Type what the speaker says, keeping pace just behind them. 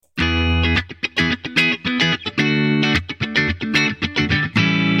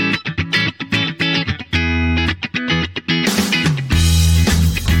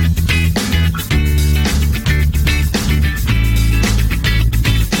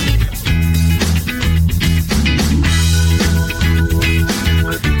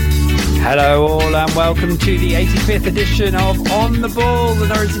Hello all and welcome to the 85th edition of On the Ball, the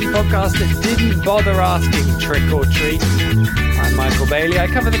Norwich City podcast that didn't bother asking trick or treat. I'm Michael Bailey. I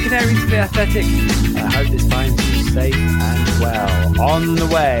cover the Canaries for the Athletic. I hope this finds you safe and well. On the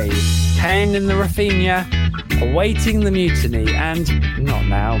way, Kane and the Rafinha, awaiting the mutiny, and not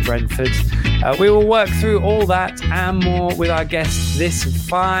now, Brentford. We will work through all that and more with our guests this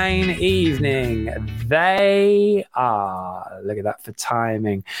fine evening. They are, look at that for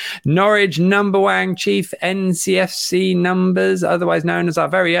timing, Norwich number one chief NCFC numbers, otherwise known as our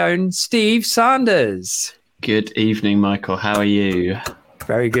very own Steve Sanders. Good evening, Michael. How are you?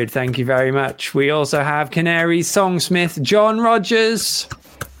 Very good, thank you very much. We also have Canaries songsmith John Rogers.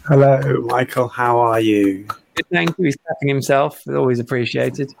 Hello, Michael. How are you? Good, thank you. He's clapping himself. Always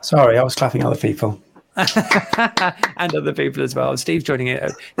appreciated. Sorry, I was clapping other people. And other people as well. Steve's joining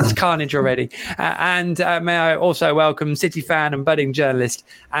it. It's carnage already. And may I also welcome City fan and budding journalist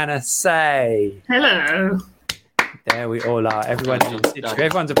Anna Say. Hello. There we all are.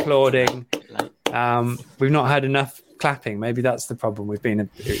 Everyone's applauding. We've not had enough clapping. Maybe that's the problem.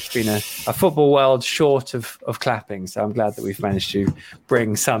 It's been a football world short of clapping. So I'm glad that we've managed to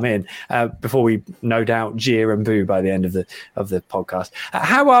bring some in before we no doubt jeer and boo by the end of the podcast.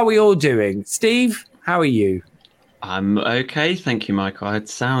 How are we all doing? Steve, how are you? I'm okay, thank you, Michael. I'm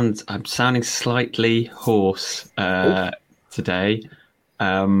sounding slightly hoarse today.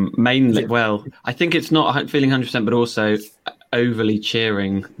 Mainly, well, I think it's not feeling 100%, but also overly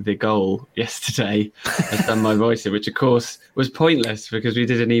cheering the goal yesterday has done my voice in, which of course was pointless because we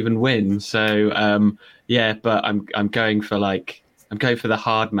didn't even win. So but I'm going for the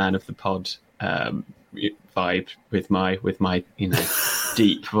hard man of the pod vibe with my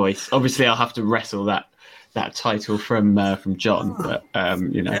deep voice. Obviously, I'll have to wrestle that title from John, but I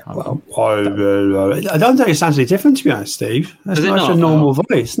don't think it sounds any different, to be honest, Steve. That's not a normal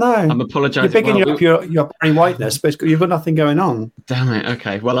voice. No, I'm apologising. You're picking up your Barry Whiteness, but you've got nothing going on. Damn it.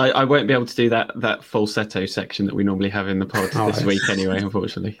 Okay. Well, I won't be able to do that falsetto section that we normally have in the pod this week, anyway.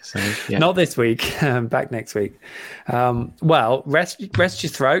 Unfortunately, so yeah. Not this week. Back next week. Well, rest your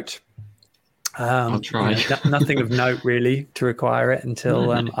throat. I'll try. Nothing of note really to require it until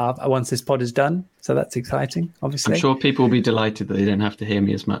once this pod is done. So that's exciting, obviously. I'm sure people will be delighted that they don't have to hear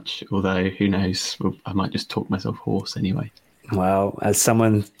me as much, although who knows, I might just talk myself hoarse anyway. Well, as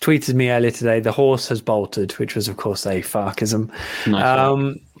someone tweeted me earlier today, the horse has bolted, which was, of course, a Farkism.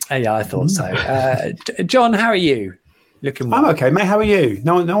 Nice. Yeah, I thought so. John, how are you? Looking well. I'm okay, mate. How are you?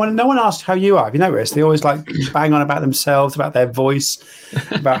 No one asked how you are. Have you noticed? They always bang on about themselves, about their voice,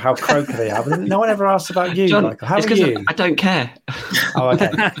 about how croaky they are. But no one ever asked about you, John, Michael. How are you? I don't care. Oh,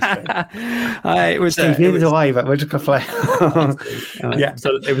 okay. It was neither do I, but we're just gonna play. Yeah.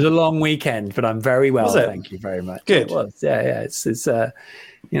 So it was a long weekend, but I'm very well. Thank you very much. Good. It was. Yeah. It's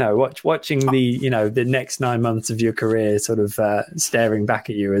watching the next 9 months of your career sort of staring back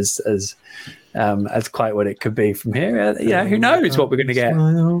at you as quite what it could be from here. Who knows what we're going to get.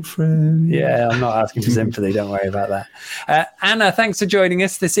 My old friend. Yeah, I'm not asking for sympathy. Don't worry about that. Anna, thanks for joining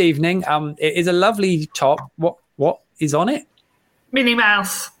us this evening. It is a lovely top. What is on it? Minnie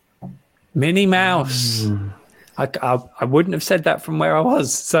Mouse. Minnie Mouse. I wouldn't have said that from where I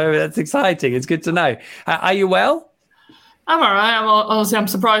was. So that's exciting. It's good to know. Are you well? I'm all right. I'm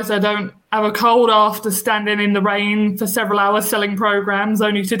surprised I don't have a cold after standing in the rain for several hours selling programs,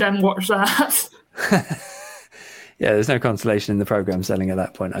 only to then watch that. Yeah, there's no consolation in the program selling at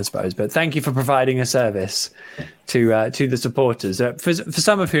that point, I suppose. But thank you for providing a service to the supporters, for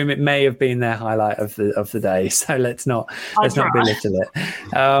some of whom it may have been their highlight of the day. So let's not belittle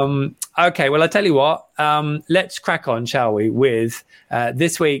it. Okay, well, I tell you what, let's crack on, shall we, with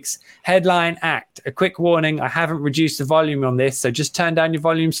this week's headline act. A quick warning: I haven't reduced the volume on this, so just turn down your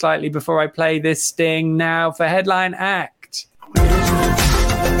volume slightly before I play this sting now for headline act.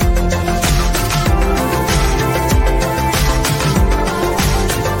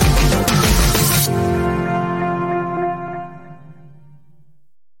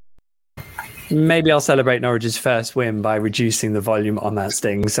 Maybe I'll celebrate Norwich's first win by reducing the volume on that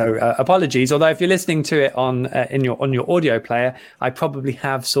sting. So apologies. Although if you're listening to it on your audio player, I probably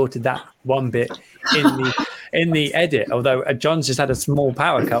have sorted that one bit in the edit. Although John's just had a small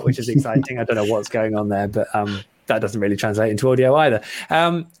power cut, which is exciting. I don't know what's going on there, but that doesn't really translate into audio either.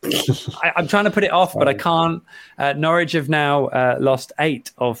 I'm trying to put it off, but I can't. Norwich have now lost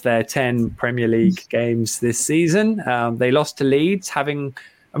 8 of their 10 Premier League games this season. They lost to Leeds,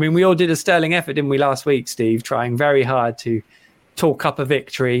 we all did a sterling effort, didn't we, last week, Steve, trying very hard to talk up a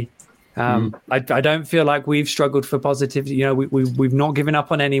victory. I don't feel like we've struggled for positivity. We've not given up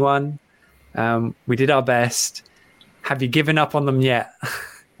on anyone. We did our best. Have you given up on them yet?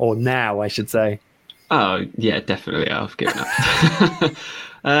 or now, I should say. Oh, yeah, definitely. I've given up.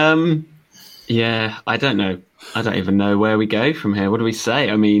 Yeah, I don't know. I don't even know where we go from here. What do we say?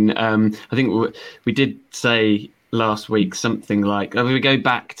 I mean, I think we did say last week something like, if we go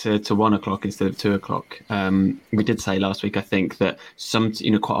back to 1 o'clock instead of 2 o'clock. We did say last week, I think, that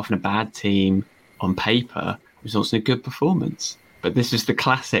quite often a bad team on paper results in a good performance. But this is the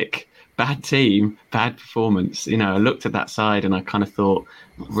classic bad team, bad performance. I looked at that side and I kind of thought,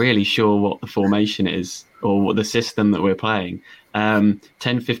 not really sure what the formation is or what the system that we're playing.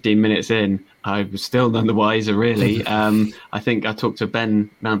 10-15 minutes in, I was still none the wiser, really. I think I talked to Ben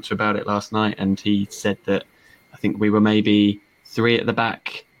Mounter about it last night, and he said that I think we were maybe 3 at the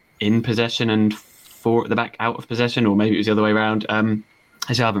back in possession and 4 at the back out of possession, or maybe it was the other way around. I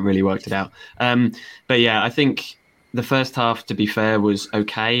haven't really worked it out. But yeah, I think the first half, to be fair, was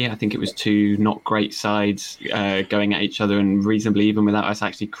okay. I think it was 2 not great sides going at each other and reasonably even without us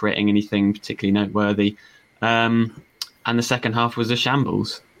actually creating anything particularly noteworthy. And the second half was a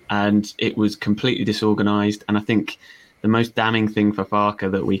shambles, and it was completely disorganised. And I think the most damning thing for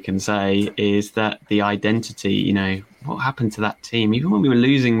Farke that we can say is that the identity, what happened to that team? Even when we were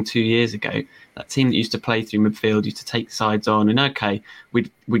losing 2 years ago, that team that used to play through midfield, used to take sides on, and okay,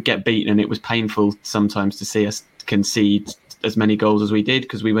 we'd get beaten, and it was painful sometimes to see us concede as many goals as we did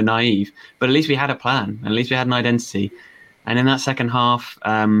because we were naive. But at least we had a plan, at least we had an identity. And in that second half,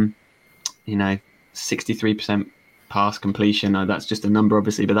 63% pass completion. That's just a number,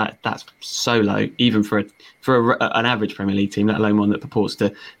 obviously, but that's so low, even for an average Premier League team, let alone one that purports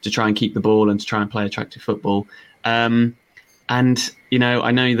to try and keep the ball and to try and play attractive football. And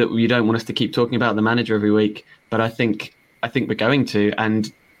I know that you don't want us to keep talking about the manager every week, but I think we're going to.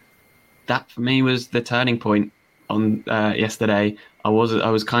 And that for me was the turning point on yesterday. I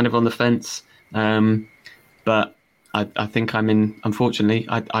was kind of on the fence, but I think I'm in. Unfortunately,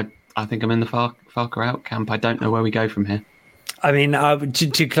 I think I'm in the Farke out camp. I don't know where we go from here. I mean,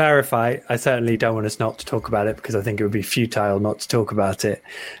 to clarify, I certainly don't want us not to talk about it because I think it would be futile not to talk about it.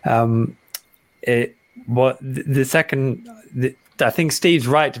 I think Steve's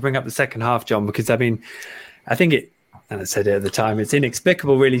right to bring up the second half, John, because I mean, I think and I said it at the time, it's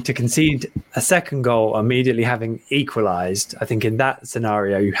inexplicable really to concede a second goal immediately having equalised. I think in that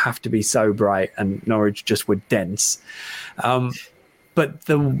scenario, you have to be so bright, and Norwich just were dense. But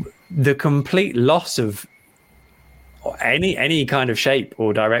the complete loss of any kind of shape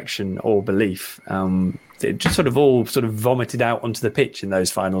or direction or belief, it just sort of vomited out onto the pitch in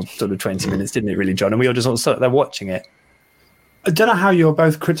those final sort of 20 minutes, didn't it, really, John? And we all just sort of there watching it. I don't know how you're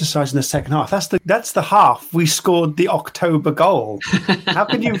both criticising the second half. That's the half we scored the October goal. How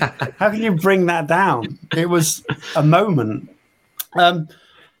can you bring that down? It was a moment. When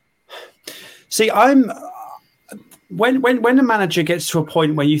a manager gets to a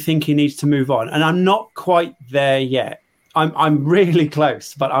point where you think he needs to move on, and I'm not quite there yet. I'm really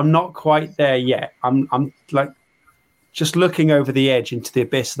close, but I'm not quite there yet. I'm like just looking over the edge into the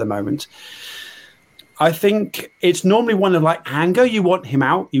abyss at the moment. I think it's normally one of like anger. You want him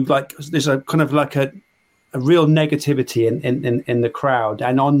out. There's a kind of like a real negativity in the crowd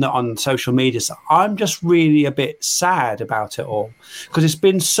and on social media. So I'm just really a bit sad about it all because it's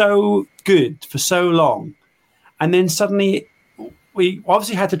been so good for so long. And then suddenly we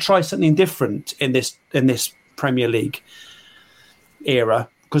obviously had to try something different in this Premier League era.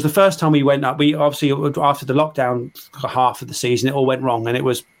 Because the first time we went up, we obviously, after the lockdown half of the season, it all went wrong and it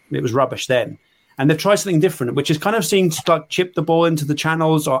was rubbish then. And they've tried something different, which is kind of seeing to like chip the ball into the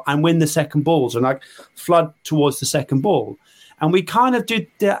channels and win the second balls and like flood towards the second ball. And we kind of did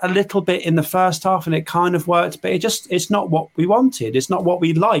that a little bit in the first half and it kind of worked, but it's not what we wanted. It's not what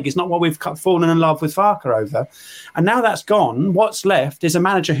we like. It's not what we've fallen in love with Farke over. And now that's gone. What's left is a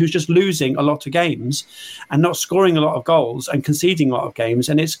manager who's just losing a lot of games and not scoring a lot of goals and conceding a lot of games.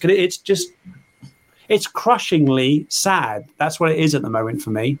 And it's crushingly sad. That's what it is at the moment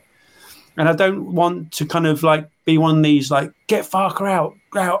for me. And I don't want to kind of like be one of these like, get Farke out,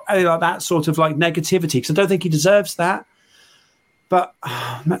 like that sort of like negativity, because I don't think he deserves that. But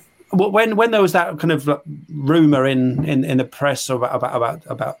when there was that kind of rumor in the press about 2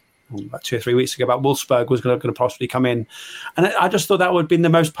 or 3 weeks ago about Wolfsburg was going to possibly come in, and I just thought that would have been the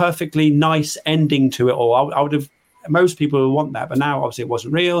most perfectly nice ending to it all. I would have, most people would want that, but now obviously it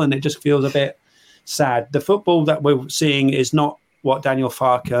wasn't real, and it just feels a bit sad. The football that we're seeing is not what Daniel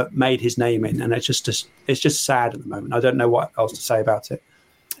Farke made his name in, and it's just sad at the moment. I don't know what else to say about it.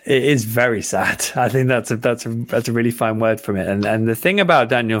 It is very sad. I think that's a really fine word from it. And the thing about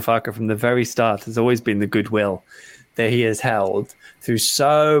Daniel Farke from the very start has always been the goodwill that he has held through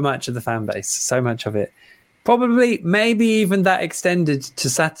so much of the fan base, so much of it. Probably, maybe even that extended to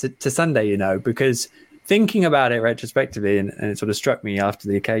Sunday, because thinking about it retrospectively, and it sort of struck me after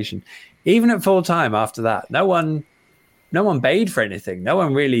the occasion, even at full time after that, no one bayed for anything. No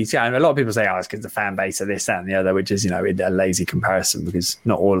one really. A lot of people say, it's because the fan base of this, that, and the other, which is, a lazy comparison because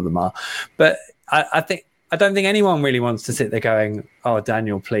not all of them are. But I don't think anyone really wants to sit there going, "Oh,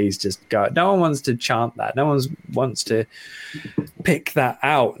 Daniel, please just go." No one wants to chant that. No one wants to pick that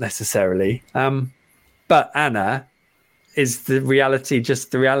out necessarily. But Anna, is the reality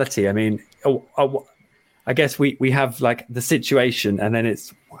just the reality? I mean, I guess we have like the situation, and then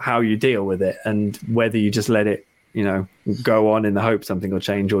it's how you deal with it, and whether you just let it, go on in the hope something will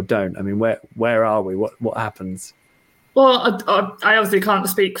change or don't. I mean, where are we? What happens? Well, I obviously can't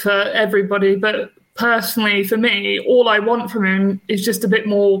speak for everybody, but personally, for me, all I want from him is just a bit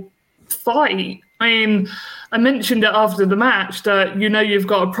more fight. I mean, I mentioned it after the match that, you've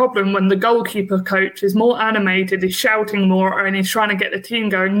got a problem when the goalkeeper coach is more animated, is shouting more, and he's trying to get the team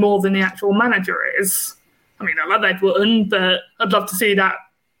going more than the actual manager is. I mean, I love Ed Wootton, but I'd love to see that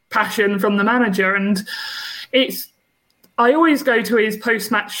passion from the manager. And I always go to his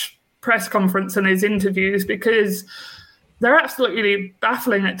post-match press conference and his interviews because they're absolutely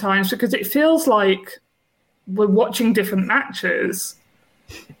baffling at times, because it feels like we're watching different matches.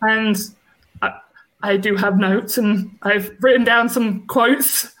 And I do have notes, and I've written down some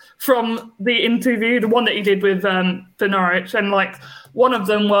quotes from the interview, the one that he did with the Norwich. And one of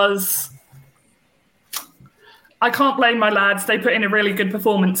them was, "I can't blame my lads. They put in a really good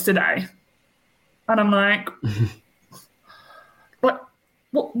performance today." And I'm like,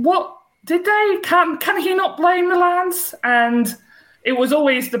 what did they? Can he not blame the lads? And it was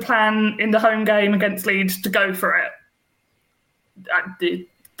always the plan in the home game against Leeds to go for it.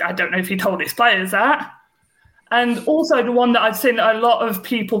 I don't know if he told his players that. And also the one that I've seen a lot of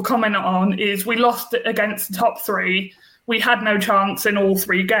people comment on is, we lost against the top three. We had no chance in all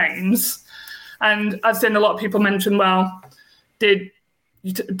three games. And I've seen a lot of people mention, well, did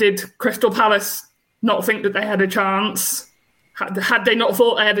Crystal Palace not think that they had a chance? Had they not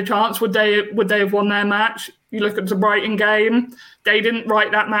thought they had a chance, would they have won their match? You look at the Brighton game, they didn't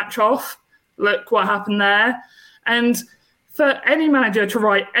write that match off. Look what happened there. And for any manager to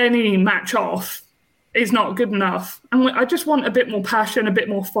write any match off is not good enough. And I just want a bit more passion, a bit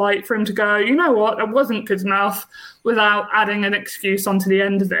more fight for him to go, you know what, that wasn't good enough, without adding an excuse onto the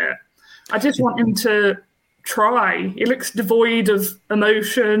end of it. I just want him to try. He looks devoid of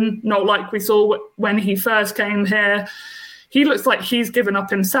emotion, not like we saw when he first came here. He looks like he's given up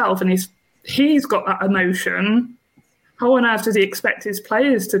himself, and he's got that emotion. How on earth does he expect his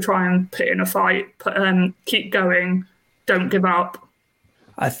players to try and put in a fight, keep going, don't give up?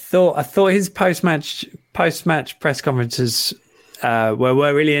 I thought his post-match press conferences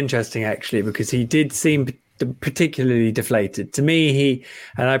were really interesting, actually, because he did seem particularly deflated. To me,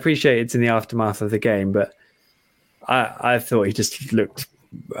 and I appreciate it's in the aftermath of the game, but I thought he just looked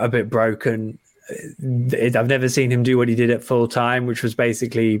a bit broken. I've never seen him do what he did at full time, which was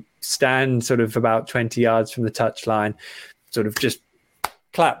basically stand sort of about 20 yards from the touchline, sort of just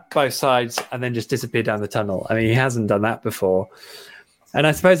clap both sides and then just disappear down the tunnel. I mean, he hasn't done that before. And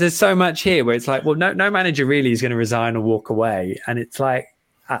I suppose there's so much here where it's like, well, no manager really is going to resign or walk away. And it's like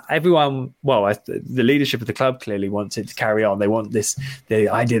everyone, the leadership of the club clearly wants it to carry on. They want the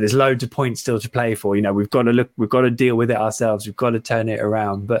idea there's loads of points still to play for. We've got to deal with it ourselves. We've got to turn it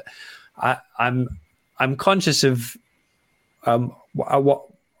around. But I'm conscious of what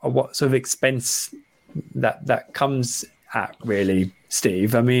sort of expense that comes at, really,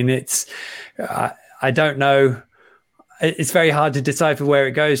 Steve. I mean, I don't know. It's very hard to decipher where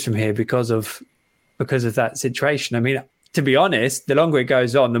it goes from here because of that situation. I mean, to be honest, the longer it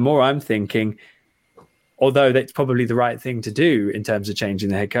goes on, the more I'm thinking, although that's probably the right thing to do in terms of changing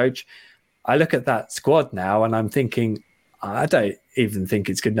the head coach, I look at that squad now and I'm thinking, I don't even think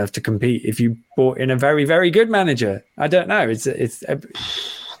it's good enough to compete if you brought in a very, very good manager. I don't know.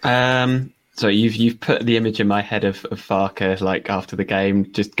 So you've put the image in my head of Farke, like after the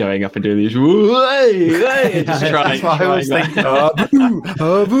game, just going up and doing these, hey, just trying. That's what I was thinking.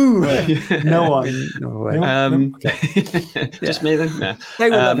 Oh, boo. No one. Just me then. No. They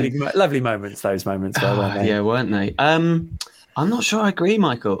were lovely moments. Those moments, weren't they? Yeah, weren't they? I'm not sure I agree,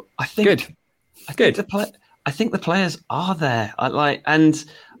 Michael. I think good. I think the players are there. There's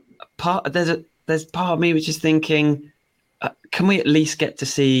part of me which is thinking, can we at least get to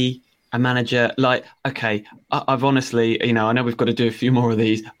see a manager okay? I've honestly, I know we've got to do a few more of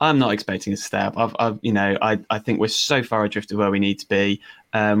these. I'm not expecting a stab. I think we're so far adrift of where we need to be.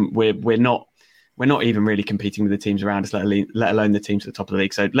 We're we're not even really competing with the teams around us, let alone the teams at the top of the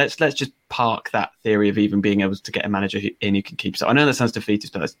league. So let's just park that theory of even being able to get a manager who can keep. So I know that sounds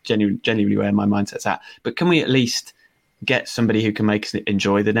defeatist, but that's genuinely where my mindset's at. But can we at least get somebody who can make us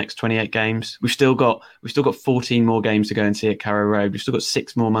enjoy the next 28 games? We've still got 14 more games to go and see at Carrow Road. We've still got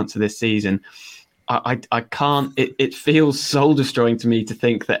 6 more months of this season. I can't. It feels soul destroying to me to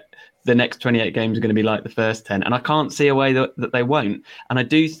think that the next 28 games are going to be like the first 10, and I can't see a way that they won't. And I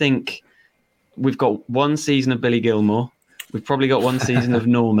do think we've got one season of Billy Gilmore. We've probably got one season of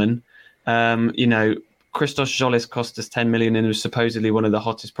Norman. Christos Jolis cost us 10 million and was supposedly one of the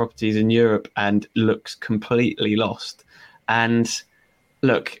hottest properties in Europe and looks completely lost. And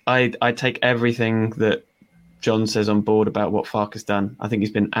look, I take everything that John says on board about what Farke has done. I think he's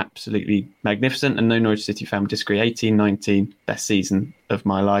been absolutely magnificent, and no Norwich City fan would disagree. 18-19, best season of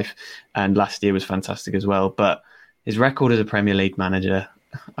my life, and last year was fantastic as well. But his record as a Premier League manager,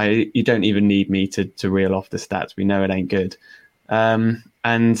 you don't even need me to reel off the stats. We know it ain't good.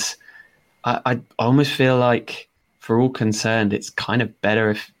 And I almost feel like, for all concerned, it's kind of better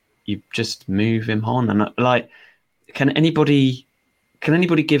if you just move him on. And like, can anybody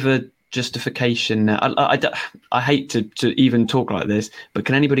give a justification now? I hate to even talk like this, but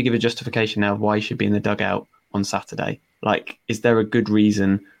can anybody give a justification now of why he should be in the dugout on Saturday? Like, is there a good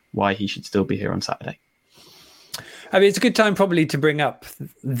reason why he should still be here on Saturday? I mean, it's a good time probably to bring up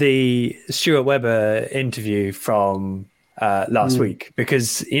the Stuart Webber interview from last week,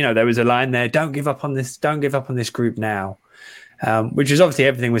 because there was a line there: "Don't give up on this. Don't give up on this group now." Which is obviously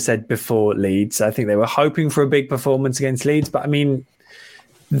everything was said before Leeds. I think they were hoping for a big performance against Leeds, but I mean,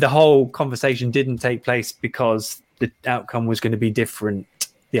 the whole conversation didn't take place because the outcome was going to be different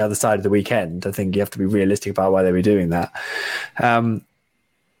the other side of the weekend. I think you have to be realistic about why they were doing that.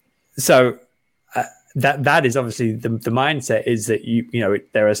 That is obviously the mindset, is that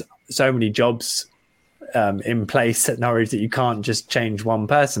there are so many jobs in place at Norwich that you can't just change one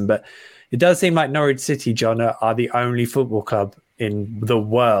person. But it does seem like Norwich City, John, are the only football club in the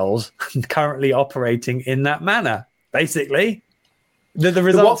world currently operating in that manner. Basically, the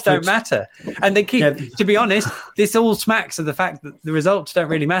results don't matter, and they keep. To be honest, this all smacks of the fact that the results don't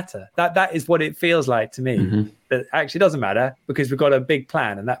really matter. That is what it feels like to me. Mm-hmm. That actually doesn't matter, because we've got a big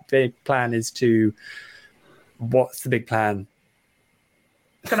plan, and that big plan is to. What's the big plan?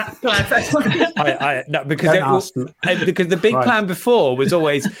 Can I say something? No, because the big plan before was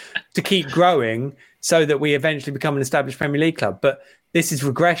always to keep growing so that we eventually become an established Premier League club. But this is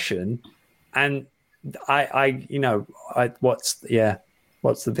regression, and what's the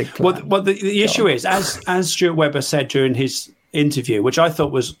big plan? Well, the issue is, as Stuart Webber said during his interview, which I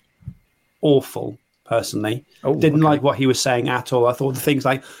thought was awful. Personally, didn't like what he was saying at all. I thought the things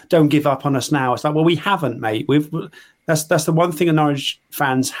like "don't give up on us now." It's like, well, we haven't, mate. That's the one thing the Norwich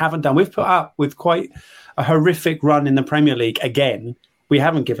fans haven't done. We've put up with quite a horrific run in the Premier League again. We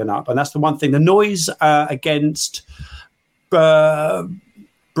haven't given up, and that's the one thing. The noise against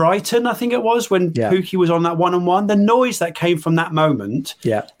Brighton, I think it was, when Pukki was on that 1-on-1. The noise that came from that moment,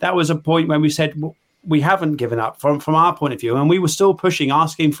 that was a point when we said, well, we haven't given up from our point of view, and we were still pushing,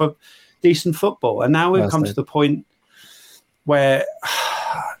 asking for decent football. And now we've come to the point where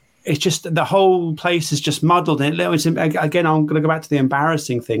it's just the whole place is just muddled. And again, I'm going to go back to the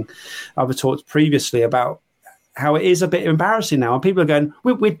embarrassing thing I've talked previously about, how it is a bit embarrassing now. And people are going,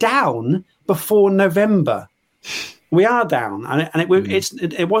 we're down before November. We are down, and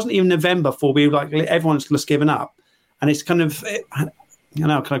it wasn't even November before we everyone's just given up. And it's kind of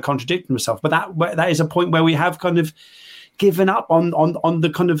kind of contradicting myself, but that is a point where we have kind of given up on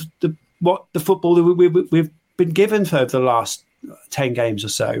the kind of the football that we've been given for the last 10 games or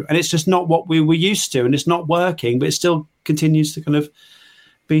so, and it's just not what we were used to, and it's not working, but it still continues to kind of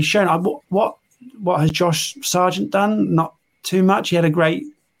be shown. What has Josh Sargent done? Not too much. He had a great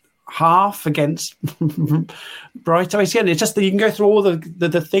half against Brighton. Again, it's just that you can go through all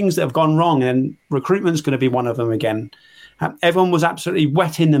the things that have gone wrong, and recruitment's going to be one of them again. Everyone was absolutely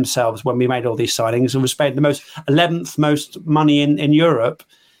wetting themselves when we made all these signings, and we spent the 11th most money in Europe,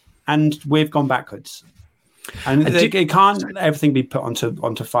 and we've gone backwards. And it can't everything be put onto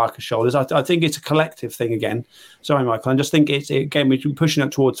Farke's shoulders. I think it's a collective thing again. Sorry, Michael. I just think we're pushing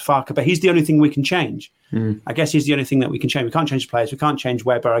it towards Farke, but he's the only thing we can change. I guess he's the only thing that we can change. We can't change players. We can't change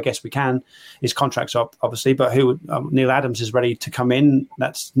Webber. I guess we can. His contract's up, obviously, but Neil Adams is ready to come in.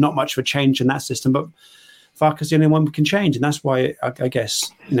 That's not much of a change in that system, but Farke's the only one we can change, and that's why I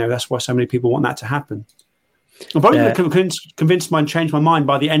guess that's why so many people want that to happen. I'm probably convinced and change my mind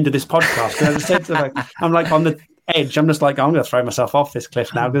by the end of this podcast. Because as I said, I'm like on the edge. I'm just like, I'm going to throw myself off this cliff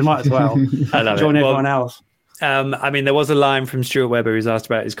now. Because I might as well join everyone else. I mean, there was a line from Stuart Webber who's asked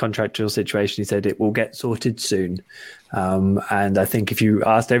about his contractual situation. He said it will get sorted soon. And I think if you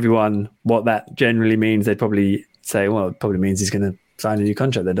asked everyone what that generally means, they'd probably say, well, it probably means he's going to sign a new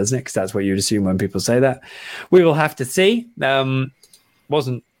contract there, doesn't it? Because that's what you'd assume when people say that. We will have to see.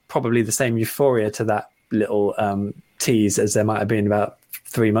 Wasn't probably the same euphoria to that little tease as there might have been about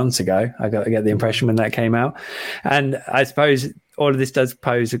 3 months ago. I get the impression when that came out. And I suppose all of this does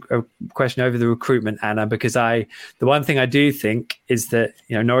pose a question over the recruitment, Anna, because the one thing I do think is that,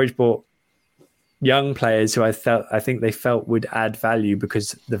 Norwich bought young players who I think they felt would add value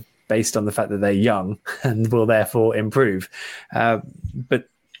because based on the fact that they're young and will therefore improve. But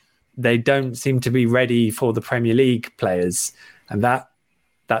they don't seem to be ready for the Premier League players. And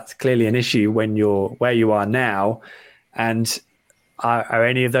that's clearly an issue when you're where you are now. And are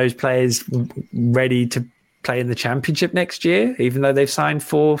any of those players ready to play in the Championship next year, even though they've signed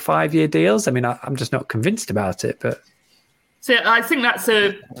 4 5-year deals? I mean, I'm just not convinced about it. But so I think that's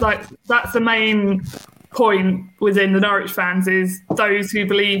the main point within the Norwich fans is those who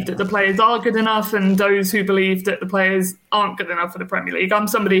believe that the players are good enough and those who believe that the players aren't good enough for the Premier League. I'm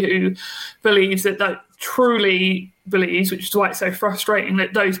somebody who believes that truly believes, which is why it's so frustrating,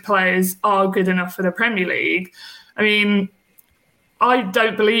 that those players are good enough for the Premier League. I mean, I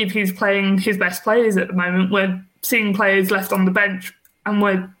don't believe he's playing his best players at the moment. We're seeing players left on the bench and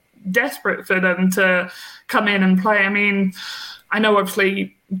we're desperate for them to come in and play. I mean, I know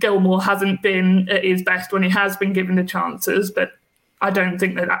obviously Gilmour hasn't been at his best when he has been given the chances, but I don't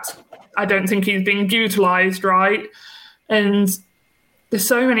think he's being utilised right. And there's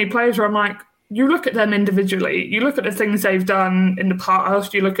so many players where I'm like, you look at them individually, you look at the things they've done in the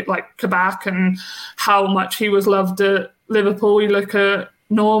past, you look at like Kabak and how much he was loved at Liverpool, you look at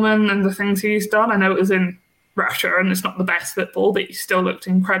Norman and the things he's done. I know it was in Russia and it's not the best football, but he still looked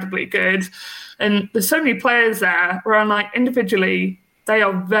incredibly good. And there's so many players there where I'm like, individually, they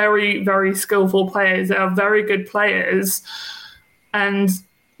are very, very skillful players. They are very good players. And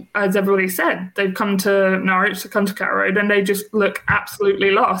as everybody said, they've come to Norwich, they've come to Carrow Road, and they just look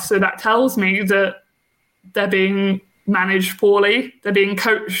absolutely lost. So that tells me that they're being managed poorly, they're being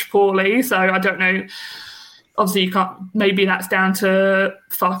coached poorly. So I don't know. Obviously, you can't. Maybe that's down to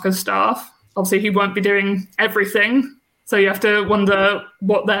Farke's staff. Obviously, he won't be doing everything. So you have to wonder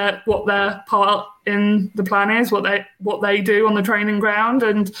what their part in the plan is, what they do on the training ground,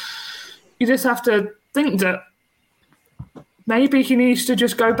 and you just have to think that maybe he needs to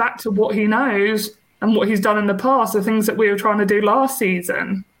just go back to what he knows and what he's done in the past, the things that we were trying to do last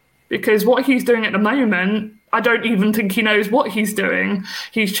season. Because what he's doing at the moment, I don't even think he knows what he's doing.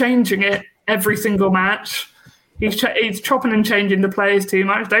 He's changing it every single match. He's chopping and changing the players too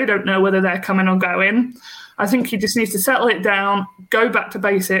much. They don't know whether they're coming or going. I think he just needs to settle it down, go back to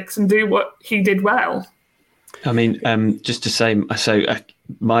basics and do what he did well. I mean, just to say,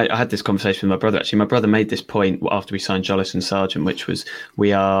 I had this conversation with my brother, actually. My brother made this point after we signed Jollis and Sargent, which was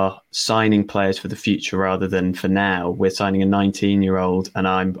we are signing players for the future rather than for now. We're signing a 19-year-old,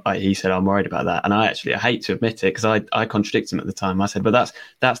 and he said, I'm worried about that. And I hate to admit it because I contradicted him at the time. I said, but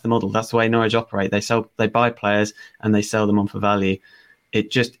that's the model. That's the way Norwich operate. They buy players and they sell them on for value.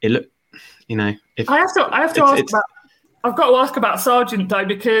 I've got to ask about Sargent though,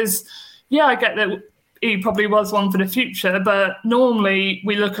 because I get that he probably was one for the future, but normally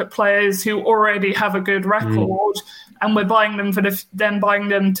we look at players who already have a good record and we're buying them buying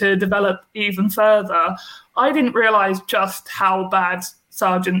them to develop even further. I didn't realise just how bad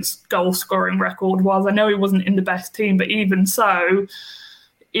Sargent's goal scoring record was. I know he wasn't in the best team, but even so,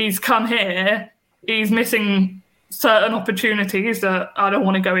 he's come here, he's missing certain opportunities that I don't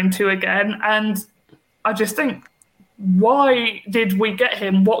want to go into again. And I just think, why did we get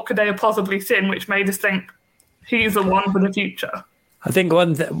him? What could they have possibly seen which made us think he's the one for the future? I think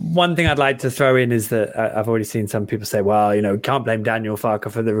one thing I'd like to throw in is that I've already seen some people say, well, can't blame Daniel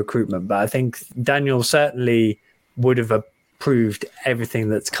Farke for the recruitment. But I think Daniel certainly would have approved everything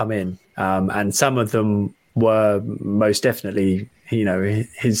that's come in. And some of them were most definitely,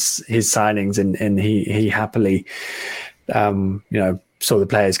 his signings and he happily, saw the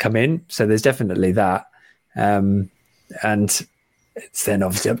players come in. So there's definitely that. And it's then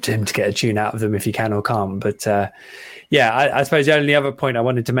obviously up to him to get a tune out of them if he can or can't. But I suppose the only other point I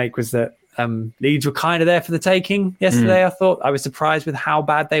wanted to make was that Leeds were kind of there for the taking yesterday. I thought I was surprised with how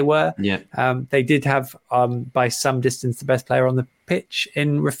bad they were. They did have by some distance the best player on the pitch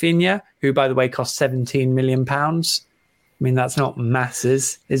in Rafinha, who by the way cost £17 million. I mean, that's not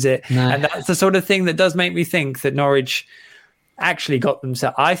masses, is it? No. And that's the sort of thing that does make me think that Norwich actually got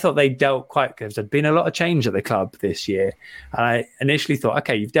themselves. I thought they dealt quite good. There's been a lot of change at the club this year. And I initially thought,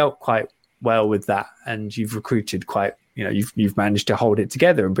 okay, you've dealt quite well with that, and you've recruited quite, you've managed to hold it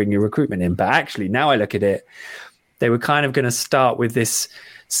together and bring your recruitment in. But actually, now I look at it, they were kind of going to start with this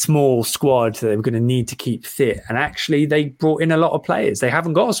small squad that they were going to need to keep fit. And actually, they brought in a lot of players. They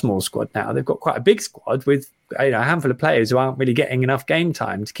haven't got a small squad now. They've got quite a big squad with a handful of players who aren't really getting enough game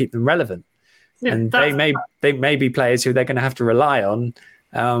time to keep them relevant. Yeah, and they may be players who they're going to have to rely on,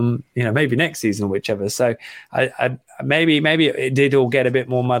 maybe next season or whichever. So maybe it did all get a bit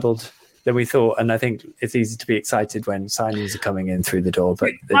more muddled than we thought. And I think it's easy to be excited when signings are coming in through the door,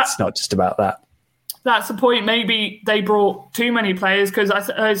 but it's not just about that. That's the point. Maybe they brought too many players, because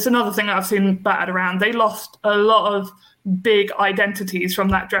it's another thing that I've seen battered around. They lost a lot of big identities from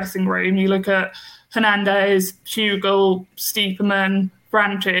that dressing room. You look at Hernandez, Hugill, Stiepermann,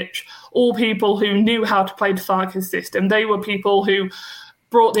 Vrancic, all people who knew how to play the Farkas system. They were people who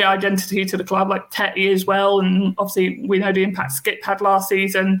brought the identity to the club, like Tetty as well. And obviously we know the impact Skip had last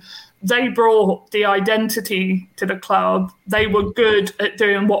season. They brought the identity to the club. They were good at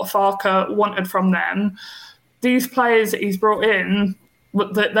doing what Farke wanted from them. These players that he's brought in,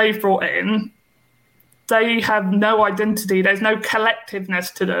 that they've brought in, they have no identity. There's no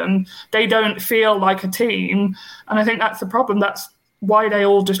collectiveness to them. They don't feel like a team. And I think that's the problem. That's why they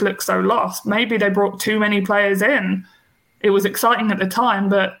all just look so lost. Maybe they brought too many players in. It was exciting at the time,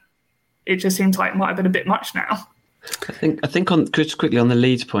 but it just seems like it might have been a bit much now. I think on just quickly on the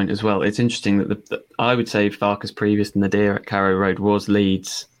Leeds point as well, it's interesting that I would say Farke's previous nadir at Carrow Road was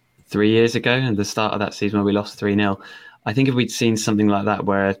Leeds 3 years ago, and the start of that season where we lost 3-0. I think if we'd seen something like that,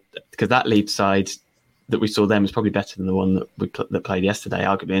 because that Leeds side that we saw then was probably better than the one that played yesterday,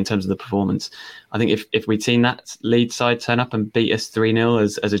 arguably in terms of the performance. I think if we'd seen that Leeds side turn up and beat us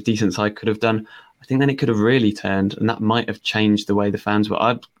 3-0 as a decent side could have done, I think then it could have really turned, and that might have changed the way the fans were.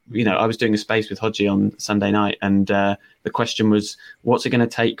 I was doing a space with Hodgie on Sunday night, and the question was, what's it going to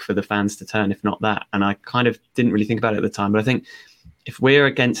take for the fans to turn, if not that? And I kind of didn't really think about it at the time, but I think if we're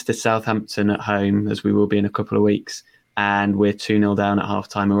against the Southampton at home, as we will be in a couple of weeks, and we're 2-0 down at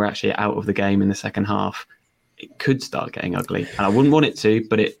half-time and we're actually out of the game in the second half, it could start getting ugly. And I wouldn't want it to,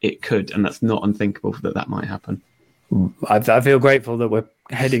 but it could, and that's not unthinkable that might happen. I feel grateful that we're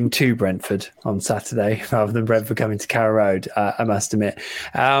heading to Brentford on Saturday rather than Brentford coming to Carrow Road, I must admit.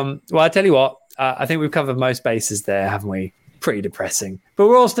 Well, I tell you what, I think we've covered most bases there, haven't we? Pretty depressing, but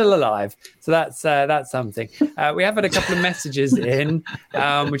we're all still alive, so that's something. We have had a couple of messages in,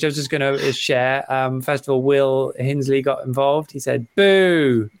 which I was just going to share. First of all, Will Hinsley got involved. He said,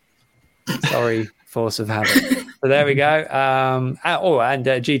 "Boo! Sorry, force of habit." So there we go. And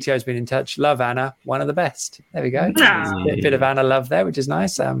GTO's been in touch. Love Anna, one of the best. There we go. A bit of Anna love there, which is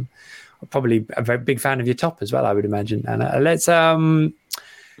nice. Probably a very big fan of your top as well, I would imagine. Anna, let's have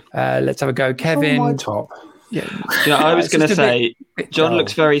a go. Kevin, my top. Yeah, I was going to say, John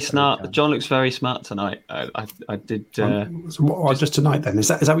looks very smart. John looks very smart tonight. I did. Just tonight, then is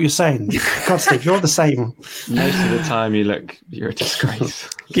that what you're saying? God, Steve, you're the same. Most of the time, you're a disgrace.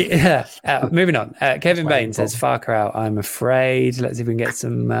 Yeah. Moving on. Kevin Bain says, "Farke out. I'm afraid." Let's see if we can get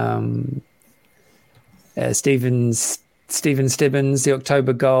some. Stephen Stibbins, the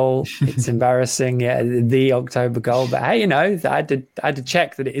October goal. It's embarrassing. Yeah, the October goal. But hey, I had to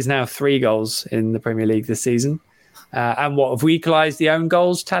check that it is now 3 goals in the Premier League this season. And what, have we equalised the own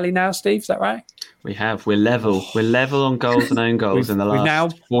goals tally now, Steve? Is that right? We have. We're level. We're level on goals and own goals in the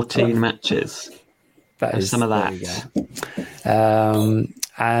last 14 matches. That is some of that.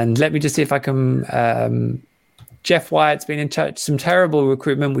 And let me just see if I can. Jeff Wyatt's been in touch. Some terrible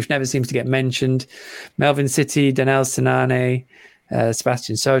recruitment, which never seems to get mentioned. Melvin City, Danel Sinane,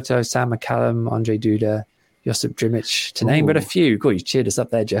 Sebastian Soto, Sam McCallum, Andre Duda, Josip Drimic, to name but a few. Cool, you cheered us up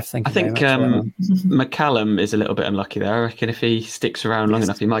there, Jeff. Thank you. I think McCallum is a little bit unlucky there. I reckon if he sticks around long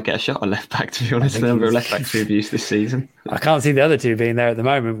enough, he might get a shot on left back, to be honest. The number of left backs we've used this season. I can't see the other two being there at the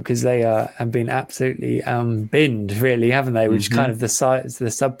moment because they have been absolutely binned, really, haven't they? Which is kind of the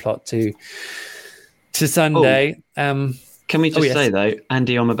subplot to Sunday. Can we just say though,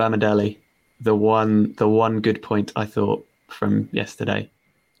 Andy Omobamidele, the one good point I thought from yesterday.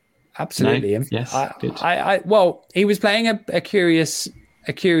 Absolutely. No? Yes. Good. Well, he was playing a curious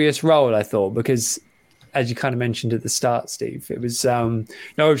role, I thought, because as you kind of mentioned at the start, Steve, it was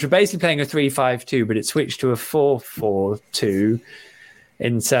Norwich were basically playing a 3-5-2, but it switched to a 4-4-2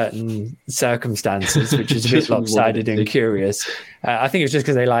 in certain circumstances, which is a bit lopsided and curious. I think it's just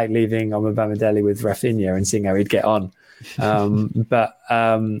because they like leaving Omobamidele with Rafinha and seeing how he'd get on. But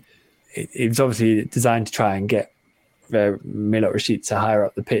it was obviously designed to try and get Milot Rashica higher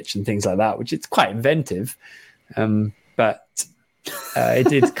up the pitch and things like that, which it's quite inventive. But It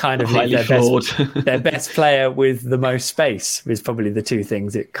did kind of Highly their best player with the most space was probably the two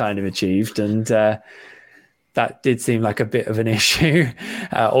things it kind of achieved, and that did seem like a bit of an issue.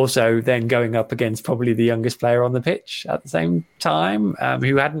 Also, then going up against probably the youngest player on the pitch at the same time,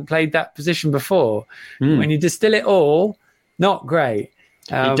 who hadn't played that position before. When you distill it all, not great.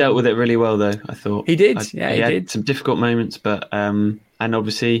 He dealt with it really well, though, I thought. He did, he had did. Some difficult moments, but and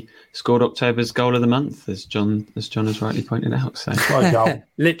obviously scored October's goal of the month, as John has rightly pointed out. So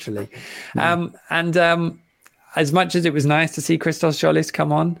literally. And as much as it was nice to see Christos Jolis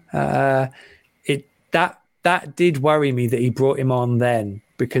come on, that did worry me that he brought him on then,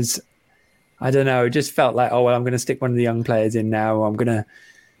 because I don't know, it just felt like, oh well, I'm going to stick one of the young players in now. I'm going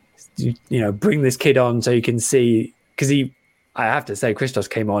to, bring this kid on so you can see, because I have to say, Christos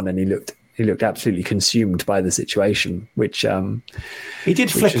came on and he looked absolutely consumed by the situation, which he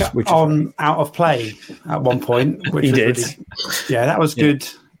did flick on out of play at one point. Which he did. Really, that was good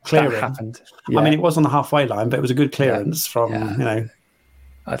clearing. That happened. Yeah. I mean, it was on the halfway line, but it was a good clearance from.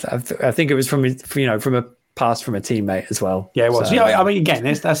 I think it was from a pass from a teammate as well. Yeah, it was. So, I mean, again,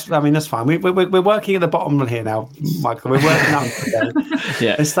 that's fine. We're working at the bottom here now, Michael. We're working up.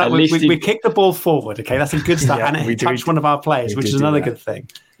 Yeah, it's that we kick the ball forward. Okay, that's a good start, and it touched one of our players, which is another good thing.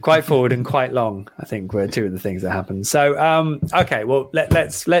 Quite forward and quite long, I think, were two of the things that happened. So, okay, well,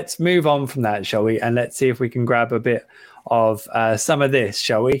 let's move on from that, shall we? And let's see if we can grab a bit of some of this,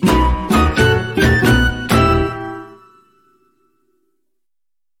 shall we?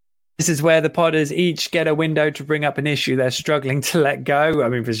 This is where the podders each get a window to bring up an issue they're struggling to let go. I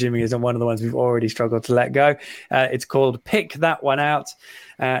mean, presuming it's one of the ones we've already struggled to let go. It's called Pick That One Out.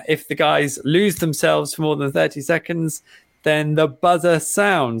 If the guys lose themselves for more than 30 seconds, then the buzzer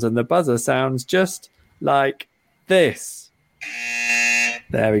sounds, and the buzzer sounds just like this.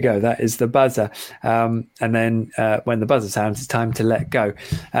 There we go. That is the buzzer. And then when the buzzer sounds, it's time to let go.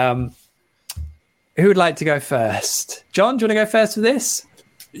 Who would like to go first? John, do you want to go first with this?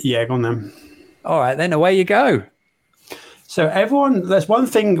 Yeah, go on then. All right, then away you go. So there's one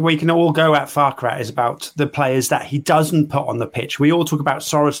thing we can all go at Farke at is about the players that he doesn't put on the pitch. We all talk about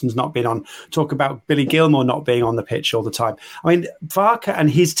Sorensen's not being on, talk about Billy Gilmour not being on the pitch all the time. I mean, Farke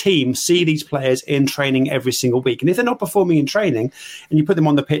and his team see these players in training every single week. And if they're not performing in training and you put them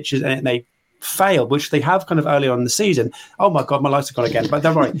on the pitches and they fail, which they have kind of early on in the season. Oh my God, my lights have gone again. But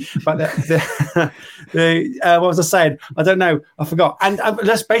they're right. But what was I saying? I don't know. I forgot. And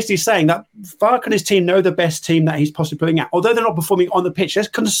that's basically saying that Farke and his team know the best team that he's possibly putting out. Although they're not performing on the pitch, let's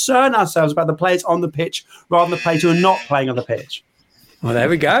concern ourselves about the players on the pitch rather than the players who are not playing on the pitch. Well, there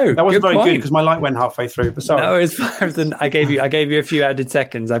we go. That wasn't very good because my light went halfway through. But sorry. No, it's fine. I gave you a few added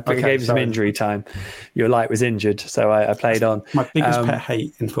seconds. I gave you some injury time. Your light was injured, so I played on. My biggest pet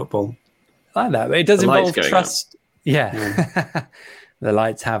hate in football. I like that. But it does involve trust. Yeah. The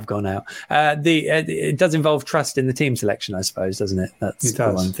lights have gone out. It does involve trust in the team selection, I suppose, doesn't it? That's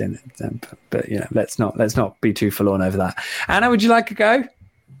the one thing. But let's not be too forlorn over that. Anna, would you like to go?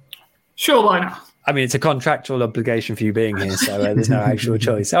 Sure, why not? I mean, it's a contractual obligation for you being here, so there's no actual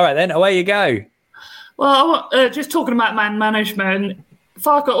choice. All right, then away you go. Well, just talking about man management,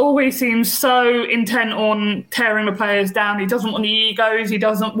 Farke always seems so intent on tearing the players down. He doesn't want the egos. He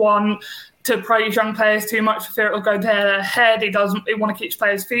doesn't want to praise young players too much for fear it'll go to their head. He want to keep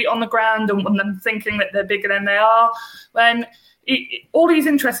players' feet on the ground and want them thinking that they're bigger than they are. When all he's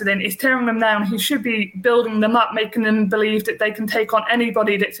interested in is tearing them down, he should be building them up, making them believe that they can take on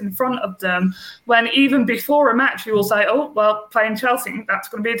anybody that's in front of them. When even before a match, he will say, oh, well, playing Chelsea, that's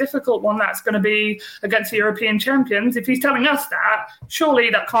going to be a difficult one. That's going to be against the European champions. If he's telling us that,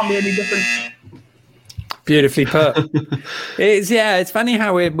 surely that can't be any different. Beautifully put. It's funny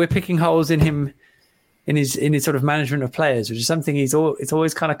how we're picking holes in him, in his sort of management of players, which is something it's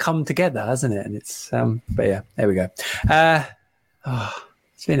always kind of come together, hasn't it? And it's but yeah, there we go.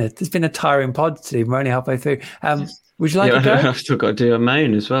 It's been a tiring pod today. We're only halfway through. Would you like to go? I've still got to do my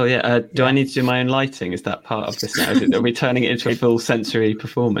own as well. Yeah. Do I need to do my own lighting? Is that part of this now? Are we turning it into a full sensory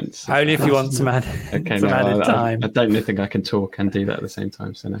performance? Only if you want some added time. I don't think I can talk and do that at the same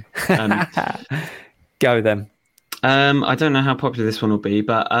time. So no. Go then. I don't know how popular this one will be,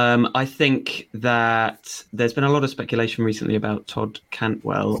 but I think that there's been a lot of speculation recently about Todd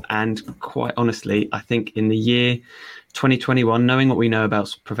Cantwell, and quite honestly, I think in the year 2021, knowing what we know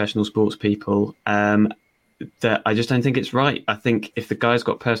about professional sports people, that I just don't think it's right. I think if the guy's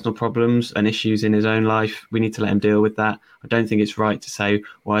got personal problems and issues in his own life, we need to let him deal with that. I don't think it's right to say,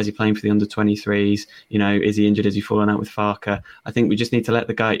 why is he playing for the under-23s? Is he injured? Has he fallen out with Farke? I think we just need to let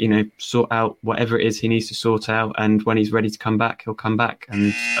the guy, sort out whatever it is he needs to sort out. And when he's ready to come back, he'll come back.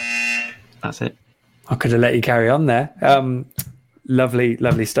 And that's it. I could have let you carry on there.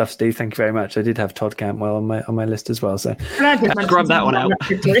 Lovely stuff, Steve. Thank you very much. I did have Todd Cantwell on my list as well. So grab that one out.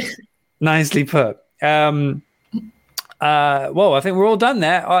 Nicely put. Well, I think we're all done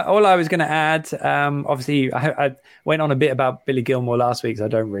there. All I was going to add, obviously, I went on a bit about Billy Gilmour last week, so I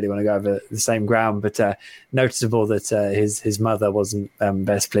don't really want to go over the same ground, but noticeable that his mother wasn't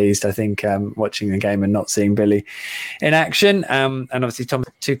best pleased, I think, watching the game and not seeing Billy in action. And obviously, Thomas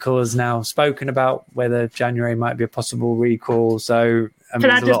Tuchel has now spoken about whether January might be a possible recall. So, can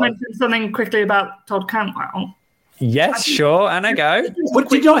I just mention something quickly about Todd Cantwell? Yes, sure. Anna, go. What,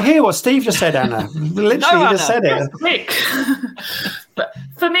 did you not hear what Steve just said, Anna? Literally, no, just said it. Quick. But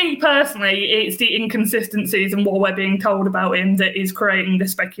for me personally, it's the inconsistencies and what we're being told about him that is creating the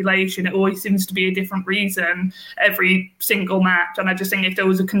speculation. It always seems to be a different reason every single match. And I just think if there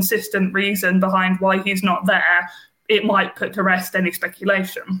was a consistent reason behind why he's not there, it might put to rest any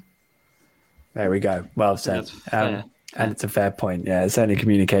speculation. There we go. Well said. And it's a fair point. Yeah, it's only a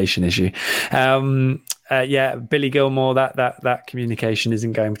communication issue. Billy Gilmour, that communication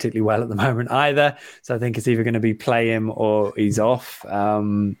isn't going particularly well at the moment either. So I think it's either going to be play him or he's off.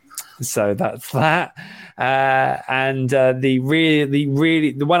 So that's that. The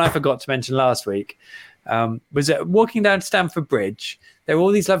one I forgot to mention last week was walking down Stamford Bridge. There were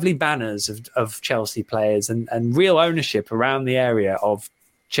all these lovely banners of Chelsea players and real ownership around the area of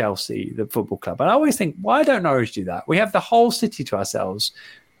Chelsea, the football club. And I always think, why don't Norwich do that? We have the whole city to ourselves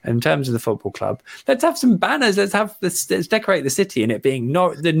in terms of the football club. Let's have some banners. Let's decorate the city in it being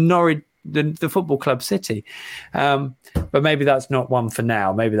the football club city. But maybe that's not one for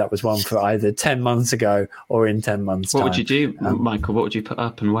now. Maybe that was one for either 10 months ago or in 10 months. What would you do, Michael? What would you put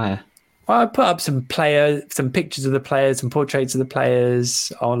up and where? Well, I put up some pictures of the players, some portraits of the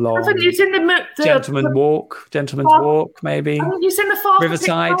players along. Haven't you seen the Gentleman's Walk, maybe. Haven't you seen the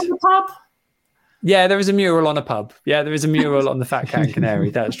Riverside on the pub? Yeah, there is a mural on a pub. Yeah, there is a mural on the Fat Cat and Canary.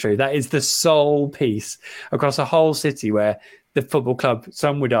 That's true. That is the sole piece across a whole city where the football club,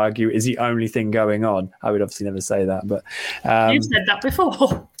 some would argue, is the only thing going on. I would obviously never say that, but you've said that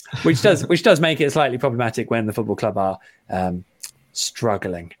before. which does make it slightly problematic when the football club are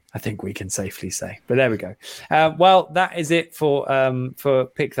struggling, I think we can safely say. But there we go. Well, that is it for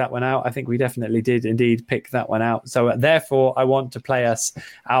Pick That One Out. I think we definitely did indeed pick that one out. So therefore, I want to play us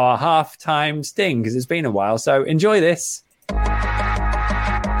our halftime sting because it's been a while. So enjoy this.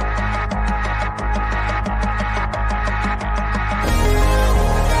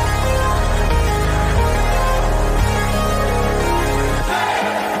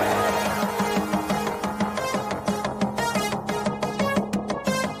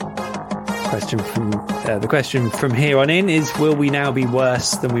 The question from here on in is: will we now be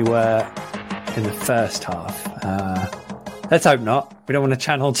worse than we were in the first half? Let's hope not. We don't want to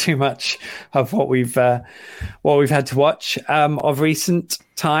channel too much of what we've had to watch of recent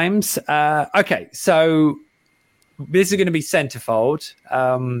times. Okay, so this is going to be centerfold,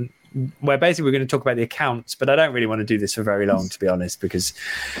 where basically we're going to talk about the accounts, but I don't really want to do this for very long, to be honest, because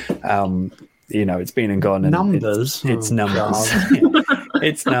it's been and gone. And numbers. It's numbers.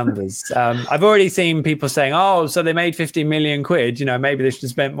 It's numbers. I've already seen people saying, "Oh, so they made 50 million quid. Maybe they should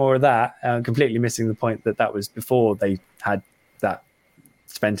have spent more of that." Completely missing the point that was before they had that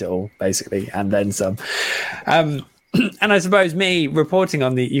spent it all, basically, and then some. And I suppose me reporting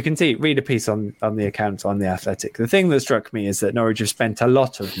on you can see, read a piece on the accounts on The Athletic. The thing that struck me is that Norwich have spent a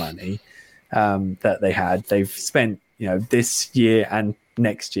lot of money that they had. They've spent, this year and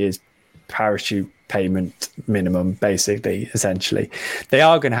next year's parachute payment minimum, basically, essentially. They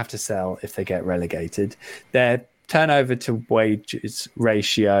are going to have to sell if they get relegated. Their turnover to wages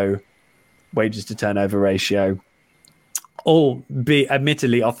to turnover ratio, all be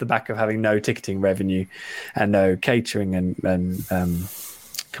admittedly off the back of having no ticketing revenue and no catering and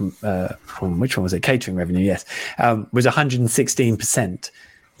which one was it? Catering revenue, yes, was 116%,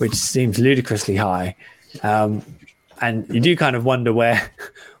 which seems ludicrously high. And you do kind of wonder what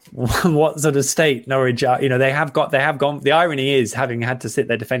sort of state Norwich are. They have gone. The irony is, having had to sit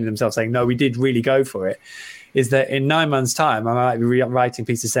there defending themselves, saying, "No, we did really go for it," is that in 9 months' time, I might be writing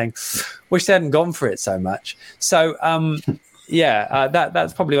pieces saying, "Wish they hadn't gone for it so much." So,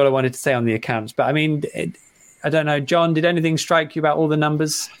 that's probably all I wanted to say on the accounts. But I mean, I don't know, John. Did anything strike you about all the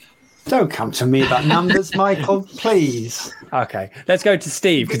numbers? Don't come to me about numbers, Michael, please. Okay, let's go to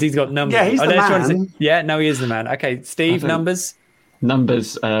Steve because he's got numbers. Yeah, he's the man. He is the man. Okay, Steve, numbers.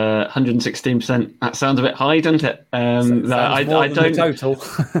 Numbers, 116%. That sounds a bit high, doesn't it? I don't. Total.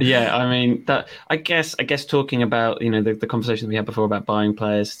 Yeah, I mean that. I guess talking about the conversation we had before about buying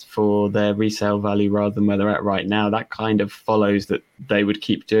players for their resale value rather than where they're at right now, that kind of follows that they would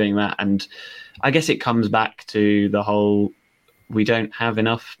keep doing that, and I guess it comes back to the whole we don't have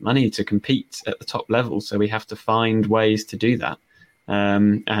enough money to compete at the top level. So we have to find ways to do that.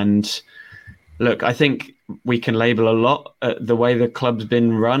 And look, I think we can label a lot at the way the club's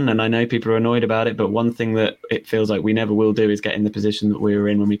been run, and I know people are annoyed about it, but one thing that it feels like we never will do is get in the position that we were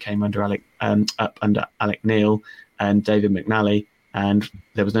in when we came under Alec Neil and David McNally, and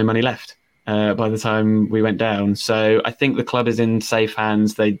there was no money left by the time we went down. So I think the club is in safe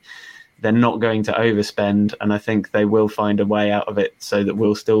hands. They're not going to overspend, and I think they will find a way out of it so that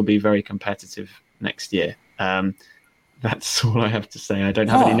we'll still be very competitive next year. That's all I have to say. I don't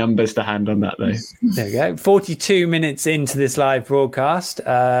have any numbers to hand on that, though. There you go. 42 minutes into this live broadcast,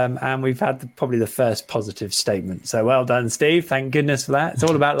 and we've had probably the first positive statement. So well done, Steve. Thank goodness for that. It's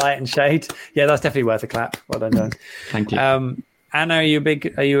all about light and shade. Yeah, that's definitely worth a clap. Well done, Dan. Thank you. Anna, are you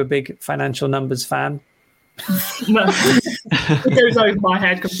a big financial numbers fan? No, it goes over my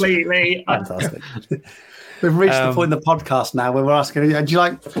head completely. Fantastic. We've reached the point in the podcast now where we're asking, do you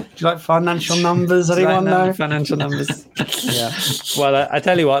like financial numbers? Anyone know? Financial numbers. Yeah. Well, I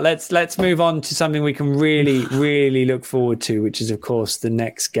tell you what, let's move on to something we can really, really look forward to, which is, of course, the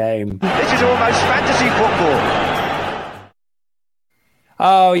next game. This is almost fantasy football.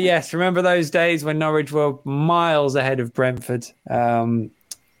 Oh, yes. Remember those days when Norwich were miles ahead of Brentford?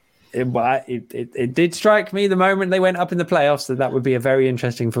 It did strike me the moment they went up in the playoffs that would be a very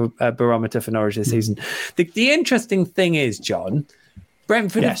interesting barometer for Norwich this season. The interesting thing is, John,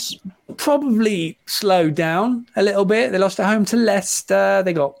 Brentford have probably slowed down a little bit. They lost at home to Leicester.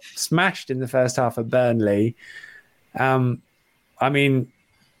 They got smashed in the first half at Burnley. I mean,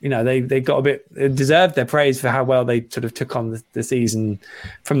 they got they deserved their praise for how well they sort of took on the season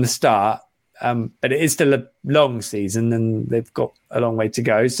from the start. But it is still a long season, and they've got a long way to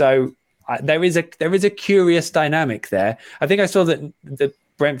go. So there is a curious dynamic there. I think I saw that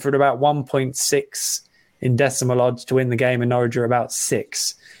Brentford about 1.6 in decimal odds to win the game, and Norwich are about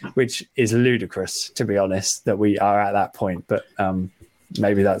 6, which is ludicrous, to be honest, that we are at that point. But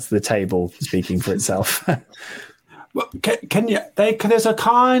maybe that's the table speaking for itself. Well, there's a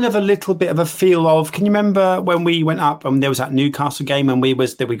kind of a little bit of a feel of. Can you remember when we went up and there was that Newcastle game and we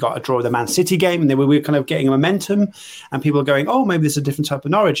got a draw of the Man City game, and we were kind of getting a momentum, and people were going, "Oh, maybe this is a different type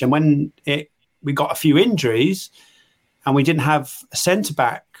of Norwich." And when we got a few injuries, and we didn't have a centre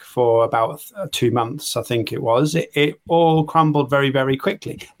back for about 2 months, I think it was, it all crumbled very, very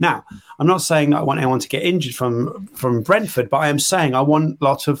quickly. Now, I'm not saying that I want anyone to get injured from Brentford, but I am saying I want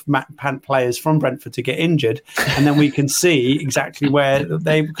lots of players from Brentford to get injured, and then we can see exactly where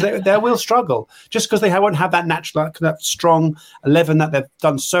they will struggle. Just because they won't have that natural, that strong 11 that they've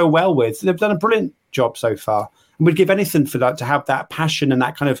done so well with. They've done a brilliant job so far. And we'd give anything for that, to have that passion and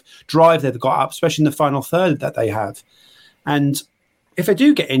that kind of drive they've got up, especially in the final third that they have. And if they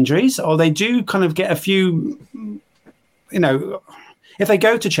do get injuries, or they do kind of get a few, if they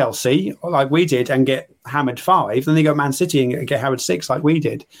go to Chelsea like we did and get hammered 5, then they go Man City and get hammered 6 like we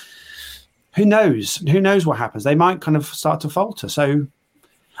did. Who knows? Who knows what happens? They might kind of start to falter. So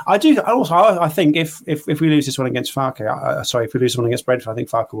I think if we lose this one against Farke, if we lose this one against Brentford, I think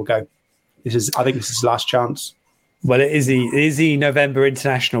Farke will go. I think this is his last chance. Well, it is the November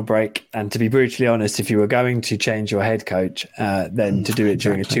international break. And to be brutally honest, if you were going to change your head coach, then to do it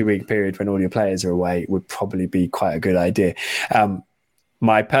during a 2-week period when all your players are away would probably be quite a good idea.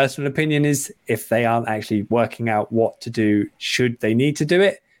 My personal opinion is, if they aren't actually working out what to do, should they need to do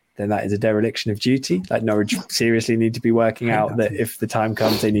it, then that is a dereliction of duty. Like, Norwich seriously need to be working out that if the time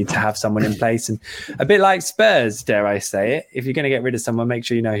comes, they need to have someone in place. And a bit like Spurs, dare I say it, if you're going to get rid of someone, make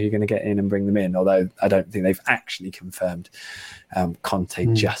sure you know who you're going to get in and bring them in. Although I don't think they've actually confirmed Conte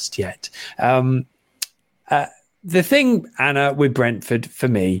just yet. The thing, Anna, with Brentford for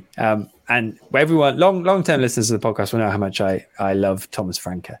me, and everyone, long-term listeners of the podcast will know how much I love Thomas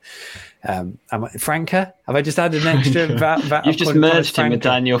Franke. Franke? Have I just added an extra? You've just merged him with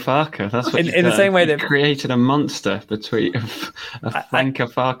Daniel Farke. That's what in the same way that created a monster between a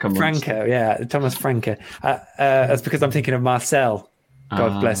Farke monster. Franke, yeah, Thomas Franke. That's because I'm thinking of Marcel.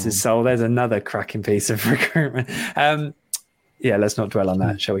 God bless his soul. There's another cracking piece of recruitment. Let's not dwell on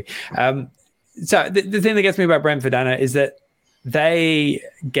that, shall we? So the thing that gets me about Brentford, Anna, is that they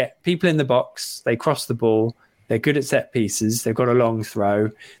get people in the box, they cross the ball, they're good at set pieces, they've got a long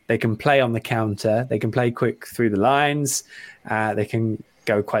throw, they can play on the counter, they can play quick through the lines, they can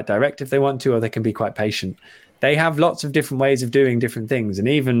go quite direct if they want to, or they can be quite patient. They have lots of different ways of doing different things, and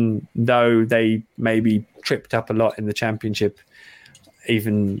even though they maybe tripped up a lot in the Championship,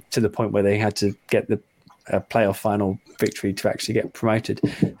 even to the point where they had to get the playoff final victory to actually get promoted,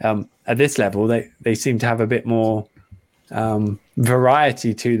 at this level they seem to have a bit more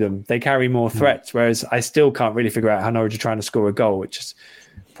variety to them. They carry more threats, whereas I still can't really figure out how Norwich are trying to score a goal, which is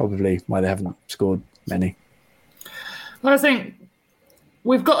probably why they haven't scored many. I think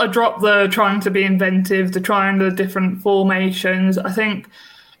we've got to drop the trying to be inventive, the trying the different formations. I think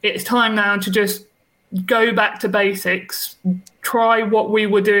it's time now to just go back to basics, try what we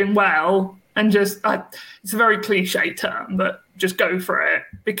were doing well, and just, it's a very cliche term, but just go for it,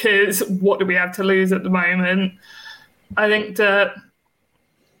 because what do we have to lose at the moment? I think that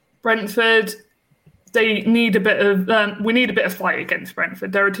Brentford, they need a bit of, we need a bit of fight against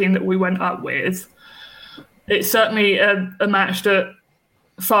Brentford. They're a team that we went up with. It's certainly a match that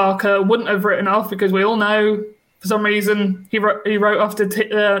Farke wouldn't have written off, because we all know for some reason he wrote off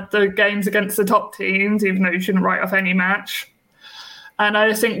the games against the top teams, even though he shouldn't write off any match. And I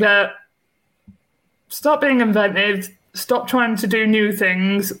just think that stop being inventive, stop trying to do new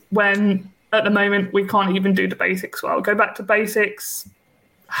things when at the moment we can't even do the basics well. Go back to basics,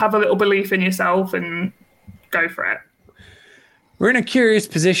 have a little belief in yourself, and go for it. We're in a curious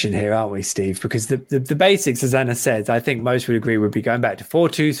position here, aren't we, Steve? Because the basics, as Anna said, I think most would agree would be going back to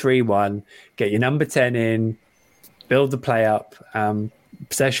 4-2-3-1, get your number 10 in, build the play up,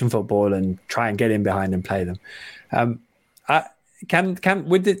 possession football, and try and get in behind and play them.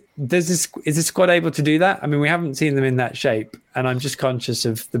 Is the squad able to do that? I mean, we haven't seen them in that shape, and I'm just conscious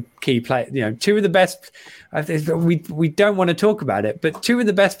of the key play. You know, two of the best. We don't want to talk about it, but two of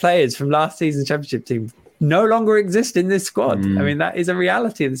the best players from last season's Championship team no longer exist in this squad. I mean, that is a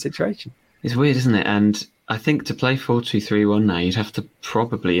reality of the situation. It's weird, isn't it? And I think to play 4-2-3-1 now, you'd have to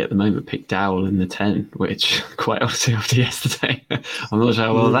probably at the moment pick Dowell in the 10, which quite honestly after yesterday, I'm not sure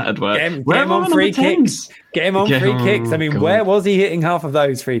how well that'd work. Get him on free kicks. Get him on free kicks. I mean, where was he hitting half of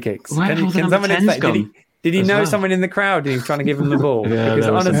those free kicks? Can someone explain? Did he know someone in the crowd and he was trying to give him the ball? Yeah,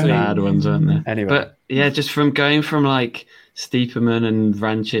 because honestly, bad ones, weren't there? Anyway. But yeah, just from going from like Stiepermann and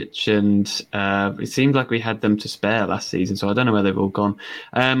Vrancic, and it seemed like we had them to spare last season, so I don't know where they've all gone.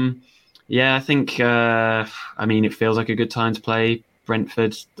 Yeah, I think, I mean, it feels like a good time to play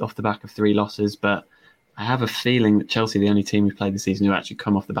Brentford off the back of 3 losses, but I have a feeling that Chelsea are the only team we've played this season who actually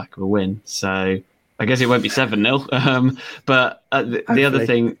come off the back of a win. So I guess it won't be 7-0. But the other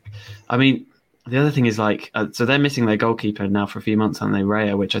thing, I mean, the other thing is like, so they're missing their goalkeeper now for a few months, aren't they,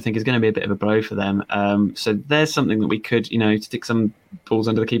 Raya, which I think is going to be a bit of a blow for them. So there's something that we could, stick some balls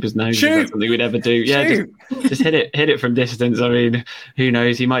under the keeper's nose. Shoot! Is that something we'd ever do? Yeah, just hit it from distance. I mean, who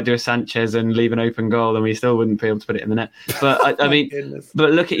knows? He might do a Sanchez and leave an open goal, and we still wouldn't be able to put it in the net. But I mean,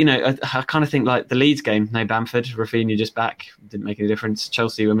 but look at, I kind of think like the Leeds game, no Bamford, Rafinha just back, didn't make any difference.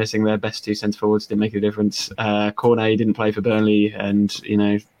 Chelsea were missing their best 2 centre forwards, didn't make any difference. Cornet didn't play for Burnley, and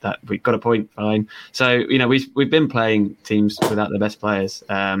that we got a point, fine. So we've been playing teams without their best players.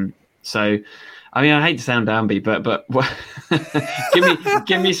 So I mean, I hate to sound downbeat, but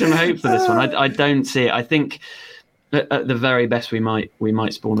give me some hope for this one. I don't see it. I think at the very best we might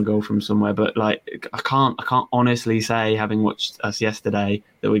spawn a goal from somewhere, but like I can't honestly say, having watched us yesterday,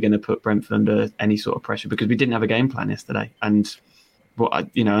 that we're going to put Brentford under any sort of pressure, because we didn't have a game plan yesterday, and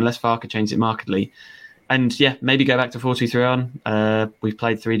unless Farke changed it markedly. And yeah, maybe go back to 4-2-3-1. We've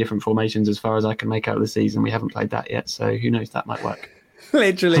played 3 different formations as far as I can make out of the season. We haven't played that yet, so who knows, that might work.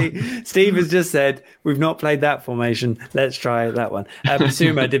 Literally, Steve has just said, we've not played that formation. Let's try that one.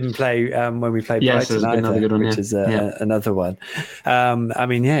 Suma didn't play when we played Brighton either, which is another one. I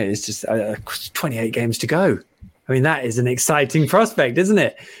mean, yeah, it's just 28 games to go. I mean, that is an exciting prospect, isn't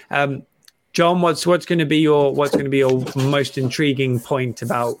it? John, what's going to be your most intriguing point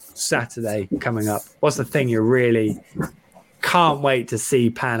about Saturday coming up? What's the thing you really can't wait to see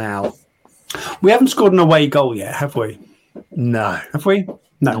pan out? We haven't scored an away goal yet, have we? No. Have we?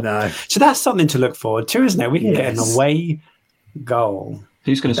 No. So that's something to look forward to, isn't it? We can get an away goal.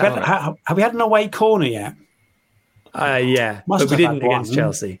 Who's going to score? Have we had an away corner yet? Yeah, but we didn't against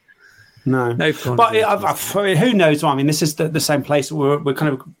Chelsea. No corner. But who knows? I mean, this is the same place. We're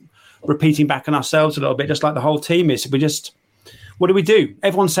kind of repeating back on ourselves a little bit, just like the whole team is. What do we do?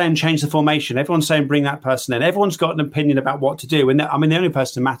 Everyone's saying change the formation. Everyone's saying bring that person in. Everyone's got an opinion about what to do. And the only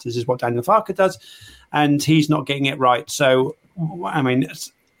person who matters is what Daniel Farke does, and he's not getting it right. So, I mean,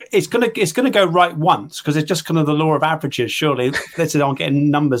 it's gonna go right once, because it's just kind of the law of averages. Surely, let's say I'm getting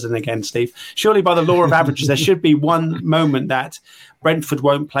numbers in again, Steve. Surely, by the law of averages, there should be one moment that Brentford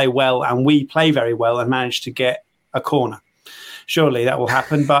won't play well and we play very well and manage to get a corner. Surely that will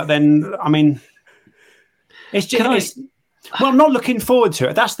happen. But then, I mean, it's just. Well, I'm not looking forward to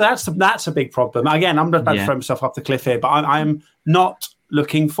it. That's a big problem. Again, I'm about to throw myself off the cliff here, but I'm not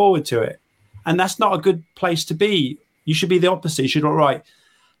looking forward to it. And that's not a good place to be. You should be the opposite. You should, all right,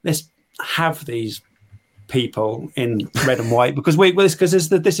 let's have these people in red and white because this is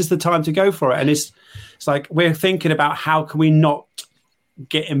the time to go for it, and it's like we're thinking about how can we not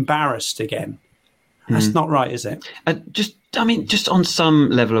get embarrassed again. That's not right, is it? Just on some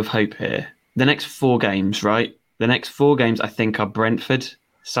level of hope here. The next 4 games, right? The next 4 games, I think, are Brentford,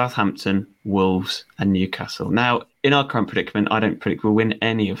 Southampton, Wolves, and Newcastle. Now, in our current predicament, I don't predict we'll win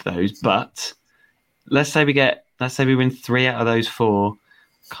any of those, but let's say we win 3 out of those 4,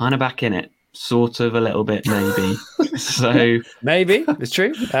 kind of back in it, sort of a little bit, maybe. So maybe it's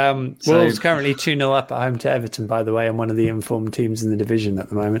true. Wolves currently 2-0 up at home to Everton, by the way, and one of the informed teams in the division at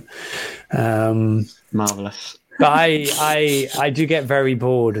the moment. Marvelous. But I do get very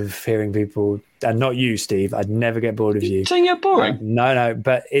bored of hearing people, and not you, Steve. I'd never get bored of you. Saying you're boring? No.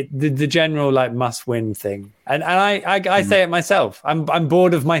 But the general must win thing, and I say it myself. I'm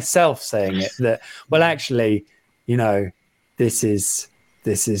bored of myself saying it. That actually, this is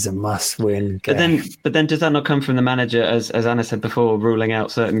a must-win game. But then, does that not come from the manager, as Anna said before, ruling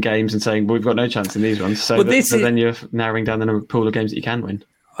out certain games and saying, well, we've got no chance in these ones? So then you're narrowing down the pool of games that you can win.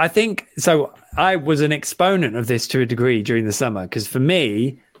 I think so. I was an exponent of this to a degree during the summer because for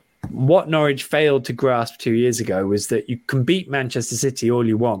me, what Norwich failed to grasp 2 years ago was that you can beat Manchester City all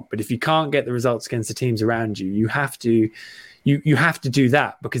you want, but if you can't get the results against the teams around you, you have to do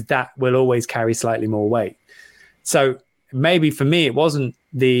that because that will always carry slightly more weight. So maybe for me, it wasn't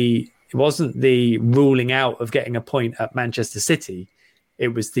the ruling out of getting a point at Manchester City.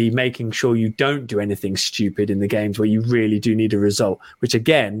 It was the making sure you don't do anything stupid in the games where you really do need a result, which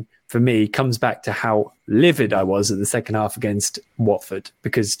again, for me, comes back to how livid I was at the second half against Watford,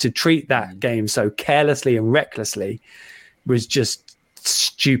 because to treat that game so carelessly and recklessly was just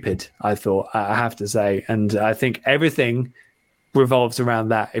stupid, I thought, I have to say. And I think everything revolves around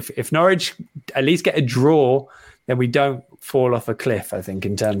that. If Norwich at least get a draw, then we don't fall off a cliff, I think,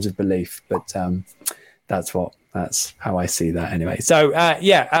 in terms of belief. But that's how I see that anyway. So,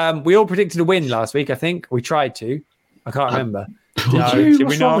 we all predicted a win last week, I think. We tried to. I can't remember. Did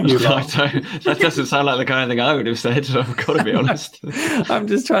we not? That doesn't sound like the kind of thing I would have said, I've got to be honest. I'm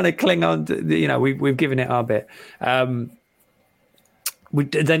just trying to cling on to, we've given it our bit. Does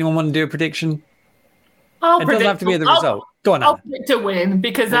anyone want to do a prediction? It doesn't have to be the result. Go on, Anna. I'll predict a win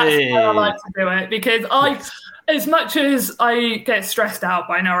because that's how I like to do it. Because as much as I get stressed out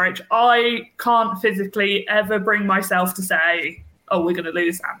by Norwich, I can't physically ever bring myself to say, oh, we're going to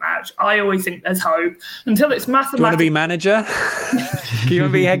lose that match. I always think there's hope until it's mathematical. Do you want to be manager? Do you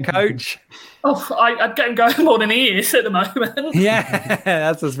want to be head coach? Oh, I'd get him going more than he is at the moment. Yeah,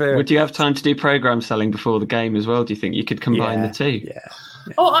 that's the spirit. Would you have time to do programme selling before the game as well? Do you think you could combine the two? Yeah.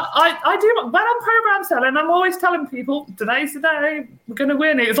 Oh, I do. When I'm programme selling, I'm always telling people, today's the day, we're going to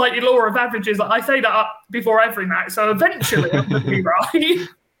win. It's like the law of averages. I say that before every match, so eventually I'm going to be right.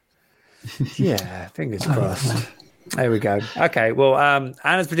 Yeah, fingers crossed. There we go. Okay, well,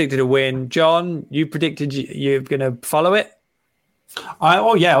 Anna's predicted a win. John, you predicted you're going to follow it?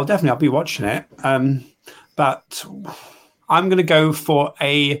 I'll be watching it. But I'm going to go for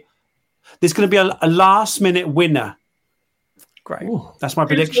there's going to be a last-minute winner. Great. Ooh, that's my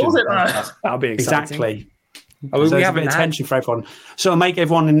prediction. That'll be exciting. Exactly. So we haven't attention for everyone. So it'll make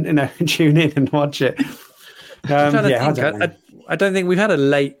everyone tune in and watch it. I don't think we've had a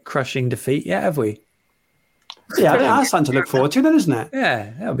late crushing defeat yet, have we? Yeah, that's something to look forward to, then, isn't it?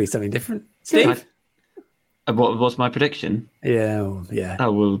 Yeah, that'll be something different. Steve? What was my prediction? Yeah.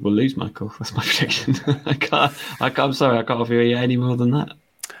 Oh, we'll lose, Michael. That's my prediction. I'm sorry, I can't offer you any more than that.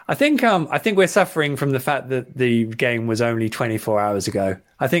 I think we're suffering from the fact that the game was only 24 hours ago.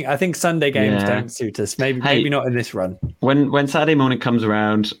 I think Sunday games don't suit us. Maybe not in this run. When Saturday morning comes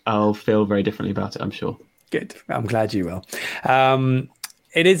around, I'll feel very differently about it, I'm sure. Good. I'm glad you will.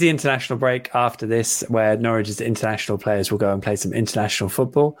 It is the international break after this, where Norwich's international players will go and play some international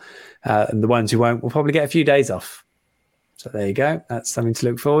football. And the ones who won't will probably get a few days off. So there you go. That's something to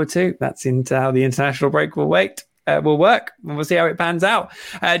look forward to. That's into how the international break will work. And we'll see how it pans out.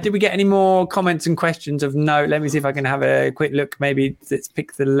 Did we get any more comments and questions of note? Let me see if I can have a quick look. Maybe let's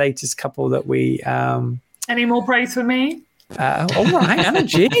pick the latest couple that we... Any more praise for me? All right, Anna,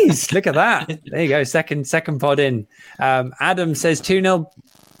 jeez, look at that. There you go, second pod in. Adam says 2-0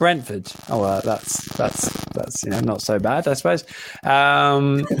 Brentford. Oh, well, that's not so bad, I suppose.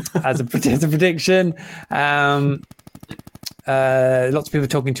 As a prediction. Lots of people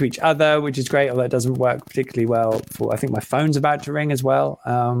talking to each other, which is great, although it doesn't work particularly well I think my phone's about to ring as well,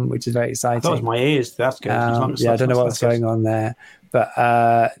 which is very exciting. That was my ears. That's good. I don't know what's going on there, but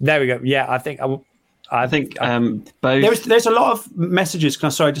there we go. Yeah, I think both. There's a lot of messages.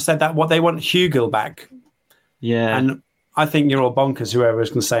 Sorry, I just said that. What they want Hugill back. Yeah, and I think you're all bonkers, whoever is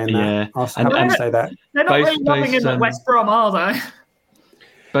going to say that. Yeah. I'll have to say that. They're not really loving him at West Brom, are they?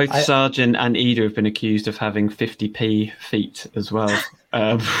 Both Sargent and Eder have been accused of having 50p feet as well,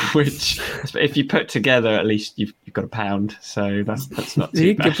 which, if you put together, at least you've got £1. So that's not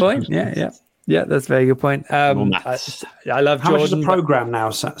too bad. Good point. Yeah, that's a very good point. I love Jordan. How much is the programme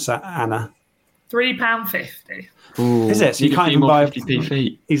now, Anna? £3.50. Ooh, is it? So you can't even buy 50p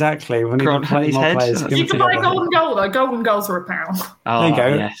feet. Exactly. We need to play more players. You can buy golden goal though. Golden goals are £1. There you go.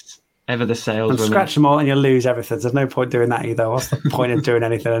 Yes. Ever the sales. And scratch them all and you'll lose everything. There's no point doing that either. What's the point of doing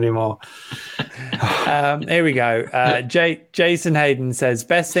anything anymore? Here we go. Jason Hayden says,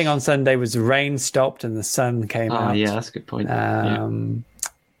 best thing on Sunday was the rain stopped and the sun came out. Yeah, that's a good point. There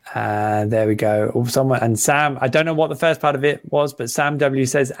we go. And Sam, I don't know what the first part of it was, but Sam W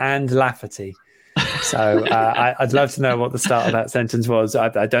says, and Lafferty. So I'd love to know what the start of that sentence was. I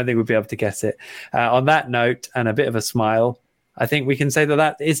don't think we'll be able to guess it. On that note, and a bit of a smile, I think we can say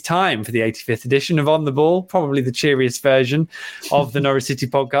that is time for the 85th edition of On the Ball, probably the cheeriest version of the Norwich City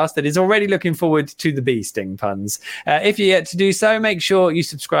podcast that is already looking forward to the bee sting puns. If you're yet to do so, make sure you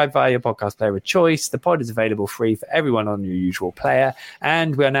subscribe via your podcast player of choice. The pod is available free for everyone on your usual player,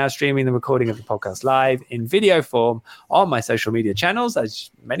 and we are now streaming the recording of the podcast live in video form on my social media channels. As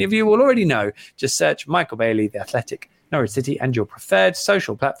many of you will already know, just search Michael Bailey, The Athletic, Norwich City, and your preferred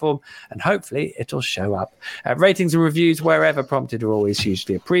social platform, and hopefully it'll show up. Ratings and reviews wherever prompted are always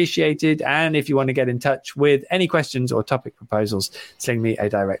hugely appreciated, and if you want to get in touch with any questions or topic proposals, send me a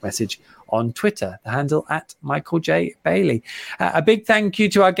direct message on Twitter, the handle at Michael J. Bailey. A big thank you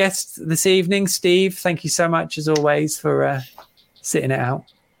to our guests this evening. Steve, thank you so much as always for sitting it out.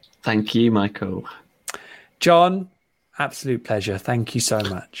 Thank you, Michael. John, absolute pleasure. Thank you so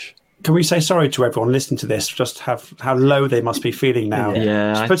much. Can we say sorry to everyone listening to this? Just how low they must be feeling now.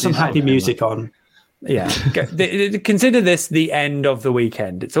 Yeah, just put some happy music on. Yeah. Consider this the end of the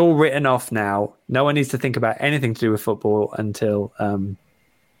weekend. It's all written off now. No one needs to think about anything to do with football until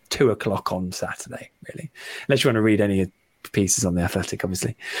 2:00 on Saturday, really. Unless you want to read any pieces on The Athletic,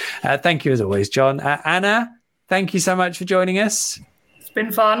 obviously. Thank you as always, John. Anna, thank you so much for joining us. It's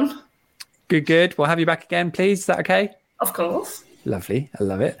been fun. Good. We'll have you back again, please. Is that okay? Of course. Lovely. I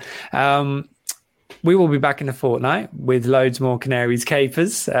love it. We will be back in a fortnight with loads more Canaries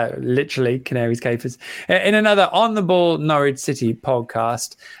Capers, literally Canaries Capers, in another On the Ball Norwich City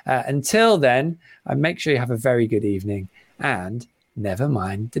podcast. Until then, make sure you have a very good evening and never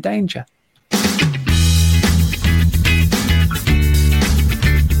mind the danger.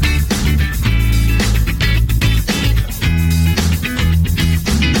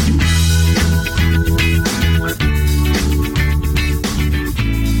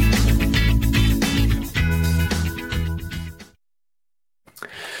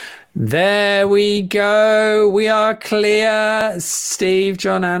 There we go. We are clear. Steve,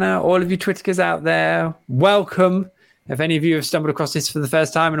 John, Anna, all of you Twitterers out there, welcome. If any of you have stumbled across this for the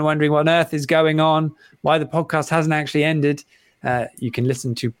first time and are wondering what on earth is going on, why the podcast hasn't actually ended, you can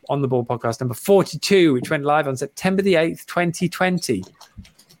listen to On the Ball podcast number 42, which went live on September the 8th, 2020.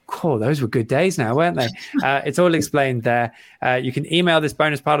 Cool, those were good days now, weren't they? It's all explained there. You can email this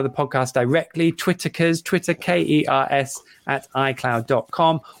bonus part of the podcast directly, Twitterkers, Twitter, KERS,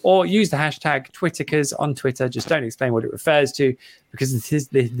 @iCloud.com, or use the hashtag Twitterkers on Twitter. Just don't explain what it refers to, because this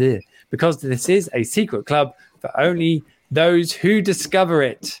is a secret club for only those who discover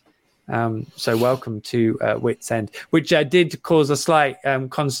it. So welcome to Wits End, which did cause a slight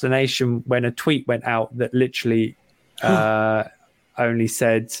consternation when a tweet went out that literally... only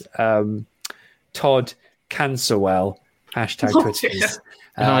said Todd Cancerwell, hashtag Twitterkers,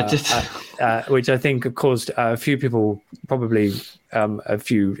 which I think caused a few people probably a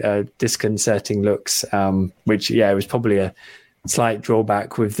few disconcerting looks, which it was probably a slight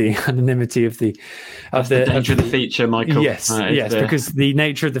drawback with the anonymity of the nature of the feature, Michael. Yes, because the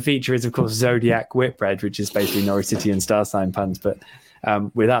nature of the feature is of course Zodiac Whitbread, which is basically Norwich City and star sign puns, but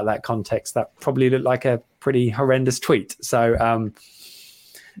without that context, that probably looked like a pretty horrendous tweet. So,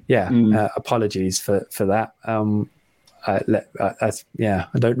 apologies for that. I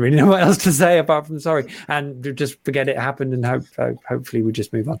don't really know what else to say apart from sorry, and just forget it happened, and hopefully we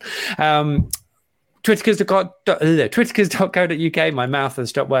just move on. Twitterkers.co.uk. My mouth has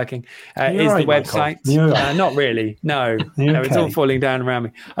stopped working. Is right, the website? Not really. No, it's all falling down around me.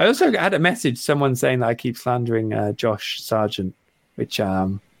 I also had a message, someone saying that I keep slandering Josh Sargent, which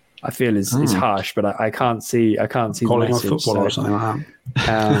I feel is harsh, but I can't see Calling the on message. football or something like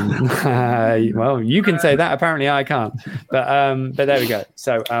that. Well, you can say that. Apparently, I can't. But there we go.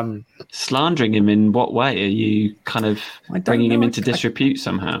 So, slandering him in what way? Are you kind of bringing him into disrepute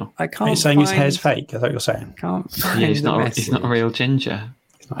somehow? I can't. Are you saying his hair's fake? I thought you were saying. Can't. Yeah, he's not a real ginger.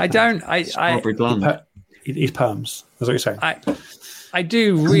 I don't. Strawberry blonde. He's perms. That's what you're saying. I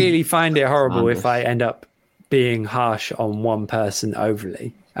do really find it horrible if I end up being harsh on one person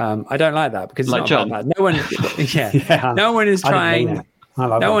overly. I don't like that because it's like not John. about that. No one, no one is trying.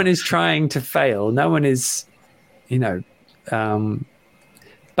 No one is trying to fail. No one is, but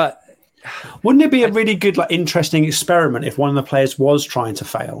wouldn't it be a really good, interesting experiment if one of the players was trying to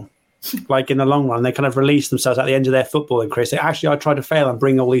fail? Like in the long run, they kind of release themselves at the end of their footballing career. Say, actually, I tried to fail and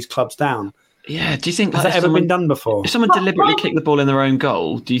bring all these clubs down. Yeah, do you think has that ever been done before? If someone deliberately kicked the ball in their own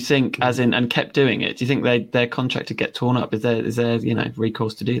goal, do you think, and kept doing it, do you think their contract would get torn up? Is there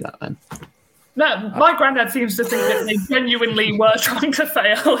recourse to do that then? No, my granddad seems to think that they genuinely were trying to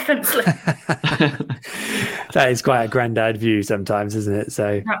fail against Liverpool. That is quite a granddad view sometimes, isn't it?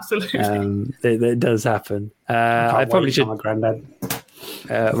 So absolutely, it does happen. I probably should. My granddad.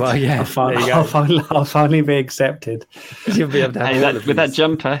 Well, yeah, I'll finally be accepted. You'll be able to have with that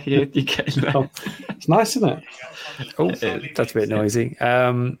jumper. You get it's nice, isn't it? Oh, that's a bit noisy.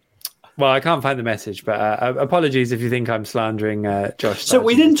 Well, I can't find the message, but apologies if you think I'm slandering Josh. So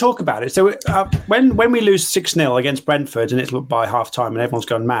we didn't talk about it. So when we lose 6-0 against Brentford and it's by half time and everyone's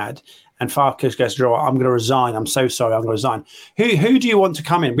gone mad and Farkas goes, I'm going to resign. I'm so sorry. I'm going to resign. Who do you want to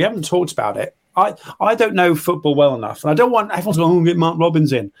come in? We haven't talked about it. I don't know football well enough, and I don't want everyone's going, get Mark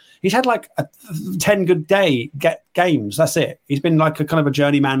Robins in. He's had 10 good games. That's it. He's been like a kind of a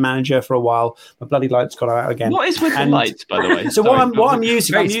journeyman manager for a while. My bloody light's gone out again. What is with the lights, by the way? So what I'm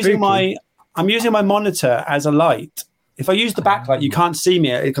using my monitor as a light. If I use the backlight, you can't see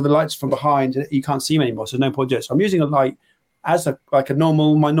me because the light's from behind. You can't see me anymore. So there's no point doing it. So I'm using a light as my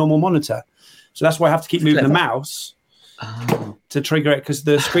normal monitor. So that's why I have to keep moving the mouse to trigger it because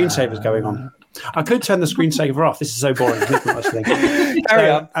the screensaver's going on. I could turn the screensaver off. This is so boring. Carry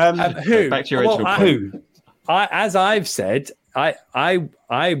on. Who? Back to your original point. As I've said, I'm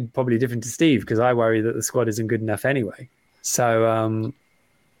probably different to Steve because I worry that the squad isn't good enough anyway. So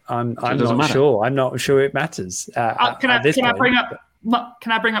I'm not sure. I'm not sure it matters. Can I bring up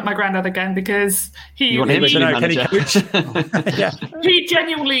my granddad again because he he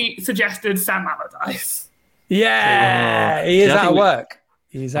genuinely suggested Sam Allardyce. Yeah, he is out of work.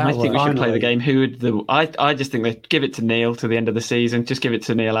 I think we should play the game. I just think they give it to Neil to the end of the season. Just give it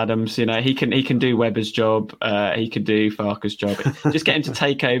to Neil Adams. He can do Webber's job. He can do Farkas' job. Just get him to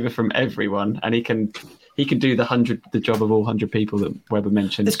take over from everyone, and he can do the job of all 100 people that Webber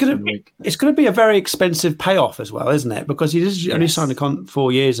mentioned. It's going to be a very expensive payoff as well, isn't it? Because he just only signed a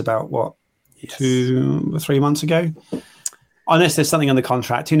 4 years about 2 or 3 months ago. Unless there's something on the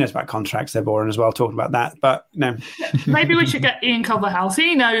contract. Who knows about contracts? They're boring as well, talking about that. But no. Maybe we should get Ian Culverhouse.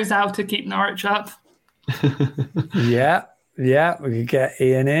 He knows how to keep Norwich up. Yeah, we could get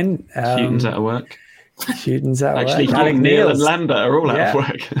Ian in. Houghton's out of work. Actually, Neil and Lambert are all out of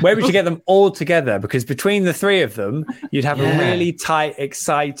work. Where would you get them all together? Because between the three of them, you'd have a really tight,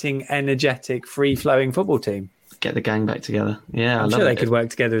 exciting, energetic, free-flowing football team. Get the gang back together. Yeah, I'm sure they could work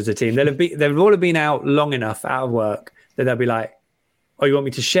together as a team. They'll all have been out long enough, out of work, that they'll be like, "Oh, you want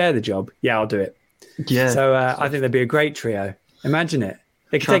me to share the job? Yeah, I'll do it." Yeah. So I think they'd be a great trio. Imagine it.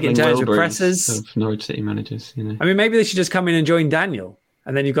 They could take it in turns with pressers. Of Norwich City managers, I mean, maybe they should just come in and join Daniel,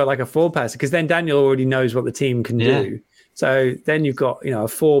 and then you've got like a 4-person because then Daniel already knows what the team can do. So then you've got a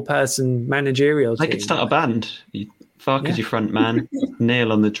 4-person managerial team. They could start a band. Farkas your front man,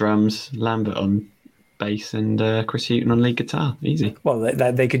 Neil on the drums, Lambert on bass, and Chris Houghton on lead guitar. Easy. Well,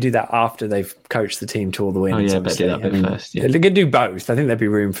 they could do that after they've coached the team to all the wins. Oh yeah, better do that bit first. Yeah. They could do both. I think there'd be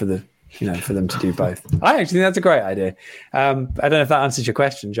room for for them to do both. I actually think that's a great idea. I don't know if that answers your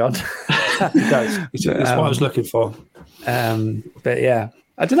question, John. It does. It's what I was looking for. But yeah,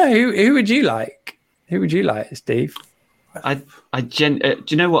 I don't know who would you like? Who would you like, Steve? do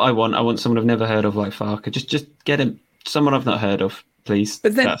you know what I want? I want someone I've never heard of, like Farkas. Just get him. Someone I've not heard of, please.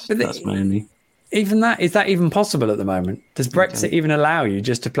 But then, that's my only. Even that, is that even possible at the moment? Does Brexit even allow you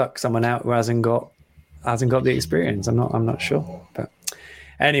just to pluck someone out who hasn't got the experience? I'm not sure. But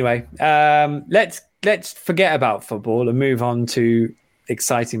anyway, let's forget about football and move on to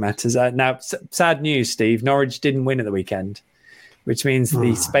exciting matters. Now, sad news, Steve. Norwich didn't win at the weekend, which means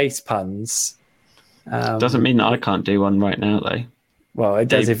the space puns. Doesn't mean that I can't do one right now, though. Well, it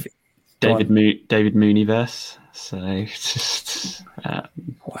does if David Mooneyverse. So just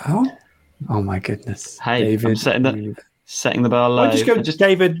wow. Oh my goodness! Hey, I'm setting setting the bar low. Just go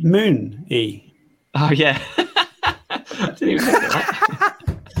David Moon E. Oh yeah. I didn't even think of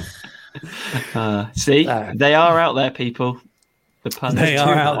that. See, they are out there, people. The puns. They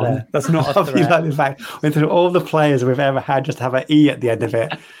are out there. That's not a threat. Like the fact went through all the players we've ever had just have an E at the end of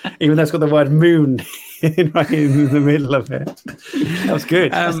it, even though it's got the word moon right in the middle of it. That was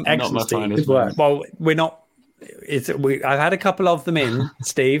good. That's excellent, Steve. Good work. Well, we're not. I've had a couple of them in,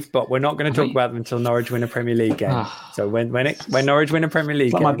 Steve, but we're not going to talk about them until Norwich win a Premier League game. So when Norwich win a Premier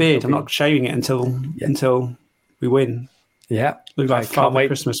League game, like my beard, I'm not shaving it until we win. Yeah, look like Father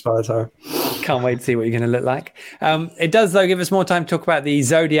Christmas by the time. Can't wait to see what you're going to look like. It does, though, give us more time to talk about the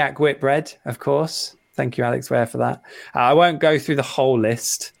Zodiac Whitbread, of course. Thank you, Alex Ware, for that. I won't go through the whole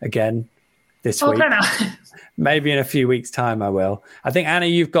list again this week. No. Maybe in a few weeks' time I will. I think, Anna,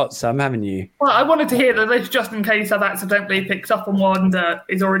 you've got some, haven't you? Well, I wanted to hear the list just in case I've accidentally picked up on one that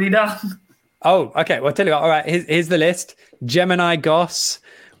is already done. Oh, okay. Well, I'll tell you what. All right, here's the list. Gemini Goss,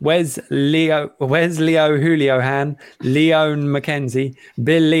 Wes Leo Julio Han, Leon McKenzie,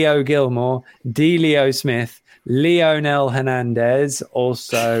 Bill Leo Gilmore, D. Leo Smith, Leonel Hernandez,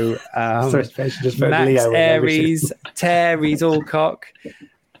 also Max Aries, Terry's Alcock,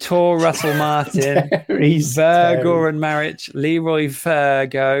 Tor Russell Martin, Virgor and Marich, Leroy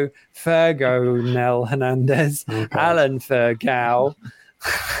Fergo Nel Hernandez, Alan Fergow,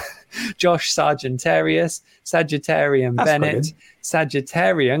 Josh Sargentarius, Sagittarian Bennett,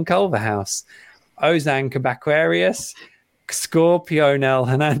 Sagittarian Culverhouse, Ozan Cabaquarius, Scorpionel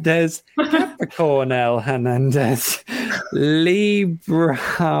Hernandez, Capricornel Hernandez, Lee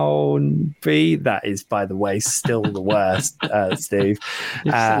Brown B. That is, by the way, still the worst, Steve.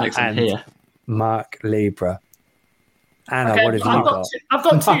 And here. Mark Libra. Anna, what have you got? I've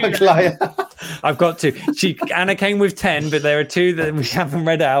got two. I've got two. Anna came with 10, but there are two that we haven't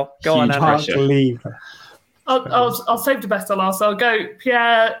read out. Go on, Anna. Mark Libra. I'll save the best till last. I'll go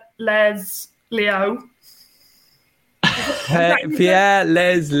Pierre Les Leo. Pierre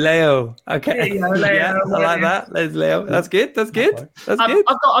Les Leo. Okay. Leo, yeah, I like that. Les Leo. That's good. That's good. I've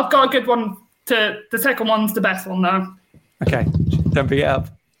got a good one. The second one's the best one though. Okay. Don't pick it up.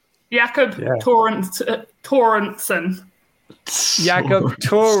 Jakob Torrensen. Jakob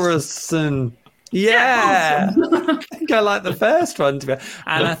Torrensen. Yeah. I think I like the first one.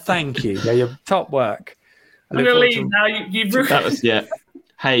 Anna, thank you. Yeah, your top work. I'm going to leave now. You've that was, yeah.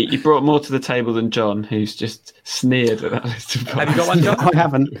 Hey, you brought more to the table than John, who's just sneered at that list of Have you got one, John? I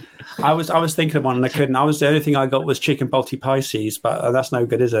haven't. I was thinking of one and I couldn't. The only thing I got was Chicken Balti Pisces, but that's no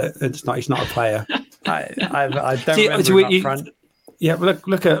good, is it? It's not. He's not a player. I don't remember him up front. Yeah,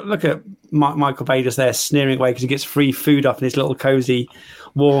 look at Michael Bader's there sneering away because he gets free food up in his little cozy,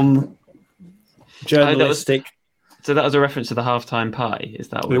 warm, journalistic. So that was a reference to the halftime pie. Is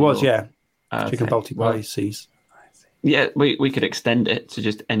that what it was? Yeah, Chicken okay. Balti Pisces. Yeah, we could extend it to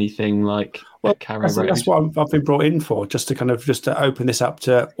just anything like that's what I've been brought in for, just to open this up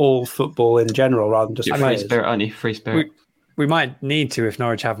to all football in general rather than just free spirit, aren't you? Free spirit. We might need to if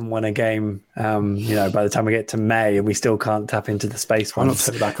Norwich haven't won a game. By the time we get to May, and we still can't tap into the space ones. I'm not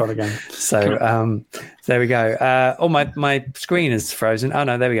putting it back on again. So there we go. My screen is frozen. Oh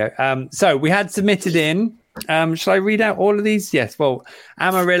no, there we go. So we had submitted in. Shall I read out all of these? Yes. Well,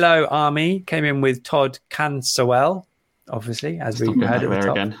 Amarillo Army came in with Todd Canswell, obviously, as we heard at the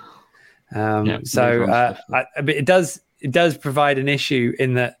top. Again. But it does provide an issue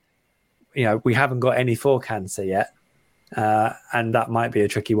in that we haven't got any for Cancer yet, and that might be a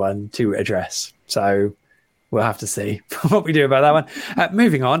tricky one to address. So we'll have to see what we do about that one.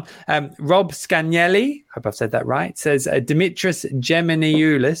 Moving on, Rob Scagnelli, hope I've said that right, says Dimitris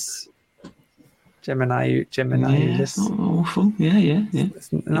Geminiulis. Gemini. It's not awful. Yeah.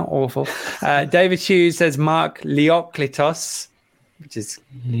 It's not awful. David Hughes says Mark Leoklitos, which is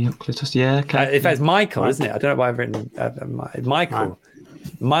Leoklitos. Yeah. Okay. If it's Michael, isn't it? I don't know why I've written Michael.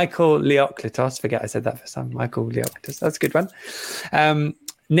 Michael Leoklitos. Forget I said that first time. Michael Leoklitos. That's a good one.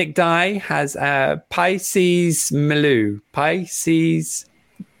 Nick Dye has Pisces Malou.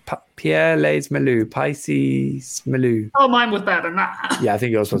 Pierre Les Malou, Pisces Malou. Oh, mine was better than that. Yeah, I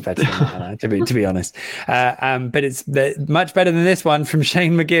think yours was better than that, to be honest. But it's much better than this one from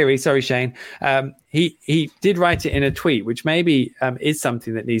Shane McGeary. Sorry, Shane. He did write it in a tweet, which maybe is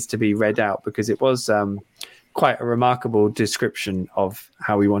something that needs to be read out because it was quite a remarkable description of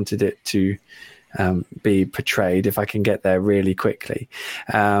how we wanted it to be portrayed, if I can get there really quickly.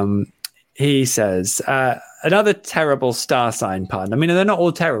 He says, another terrible star sign pun. I mean, they're not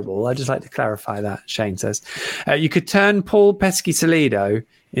all terrible. I just like to clarify that, Shane says. You could turn Paul Pesky Salido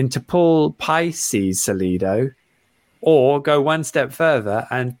into Paul Pisces Salido, or go one step further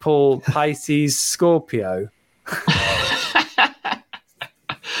and Paul Pisces Scorpio.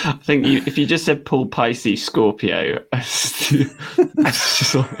 I think if you just said Paul Pisces Scorpio, it's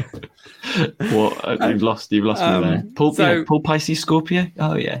just like, what you've lost me there. Paul Pisces Scorpio.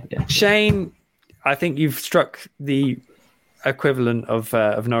 Oh yeah. Shane, I think you've struck the equivalent of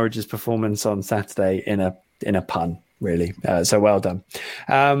Norwich's performance on Saturday in a pun, really. So well done.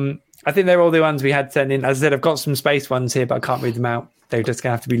 I think they're all the ones we had sent in. As I said, I've got some space ones here, but I can't read them out. They're just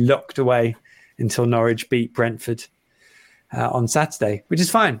going to have to be locked away until Norwich beat Brentford on Saturday, which is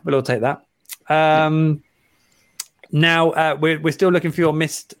fine. We'll all take that. Now, we're still looking for your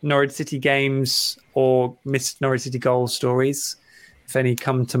missed Norwich City games or missed Norwich City goal stories, if any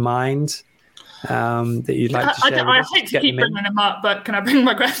come to mind, that you'd like to share. I hate to keep bringing them up, but can I bring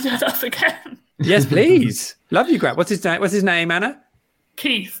my granddad up again? Yes, please. Love you, Grant. What's his name, Anna?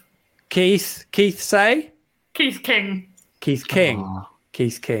 Keith. Say? Keith King. Keith King. Oh.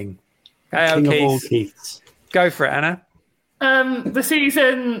 Keith King. King of all Keiths. Go for it, Anna. The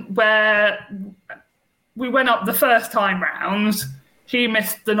season where we went up the first time round, he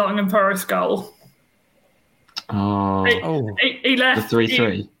missed the Nottingham Forest goal. Oh. He left. The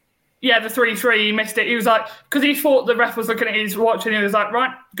 3-3. Yeah, the 3-3. He missed it. He was like, because he thought the ref was looking at his watch and he was like,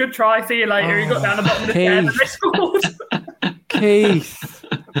 right, good try, see you later. He got down the bottom of the stairs and they scored. Keith.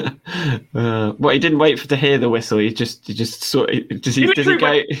 He didn't wait to hear the whistle. He just sort of, does he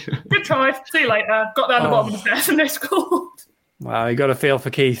go? Good try, see you later. Got down the bottom of the stairs and they scored. Wow, you got a feel for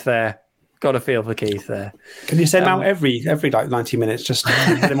Keith there. Can you send him out every like 90 minutes just to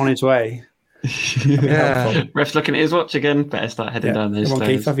get him on his way? Yeah. Ref's looking at his watch again. Better start heading down those stairs.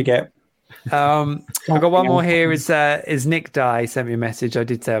 Keith, off you get. I've got one more here. Is Nick Dye sent me a message. I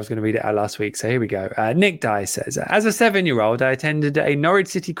did say I was going to read it out last week, so here we go. Nick Dye says, as a 7-year-old, I attended a Norwich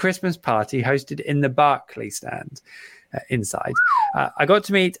City Christmas party hosted in the Barclay stand inside. I got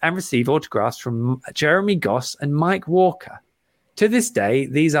to meet and receive autographs from Jeremy Goss and Mike Walker. To this day,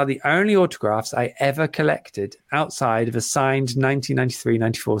 these are the only autographs I ever collected outside of a signed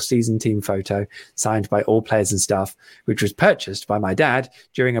 1993-94 season team photo signed by all players and staff, which was purchased by my dad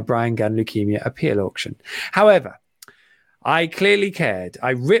during a Brian Gunn leukemia appeal auction. However, I clearly cared.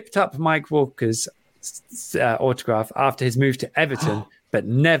 I ripped up Mike Walker's autograph after his move to Everton, but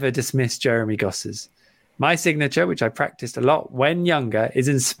never dismissed Jeremy Goss's. My signature, which I practiced a lot when younger, is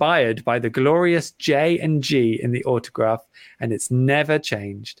inspired by the glorious J and G in the autograph, and it's never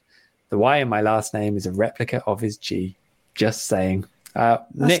changed. The Y in my last name is a replica of his G. Just saying.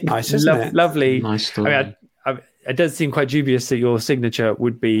 Nick, nice, isn't it? Lovely. Nice story. I mean, it does seem quite dubious that your signature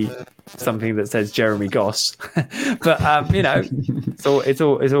would be something that says Jeremy Goss, but it's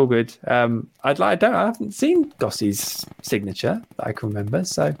all good. I haven't seen Goss's signature that I can remember,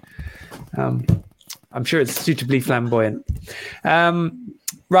 so. I'm sure it's suitably flamboyant.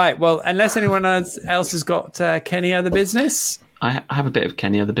 Right. Well, unless anyone else has got Kenny other business. I have a bit of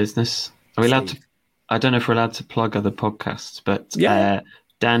Kenny other business. Are we allowed to? I don't know if we're allowed to plug other podcasts, but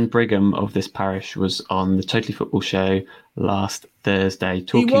Dan Brigham of this parish was on the Totally Football Show last Thursday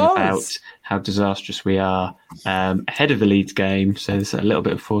talking about how disastrous we are ahead of the Leeds game. So there's a little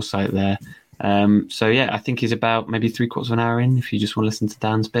bit of foresight there. I think he's about maybe 3/4 of an hour in if you just want to listen to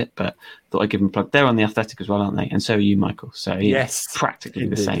Dan's bit, but thought I'd give him a plug. They're on The Athletic as well, aren't they? And so are you, Michael. So yes, practically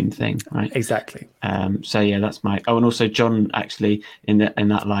the same thing, right? Exactly. That's my... Oh, and also John actually in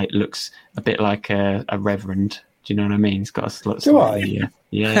that light looks a bit like a reverend. Do you know what I mean? He's got a slightly... Do I?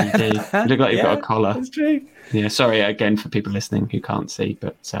 Yeah, you do. You look like you've got a collar. That's true. Yeah, sorry again for people listening who can't see,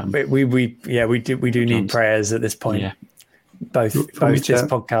 but... we do need prayers at this point. Yeah. Both this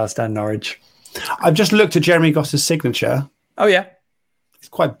podcast and Norwich. I've just looked at Jeremy Goss's signature. Oh, yeah. It's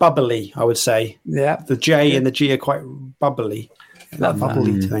quite bubbly, I would say. Yeah. The J and the G are quite bubbly. That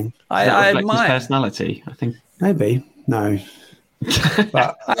bubbly thing. I admire his personality, I think. Maybe. No.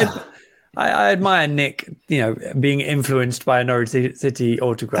 But I admire Nick, being influenced by a Norwich City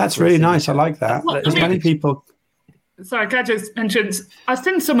autograph. That's really nice. I like that. There's many people... Sorry, can I just mention, I've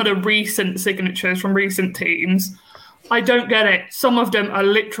seen some of the recent signatures from recent teams. I don't get it. Some of them are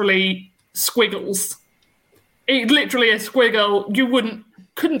literally squiggles. It's literally a squiggle. You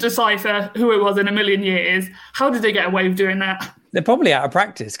couldn't decipher who it was in a million years. How did they get away with doing that? They're probably out of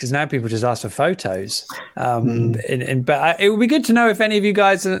practice because now people just ask for photos. But it would be good to know if any of you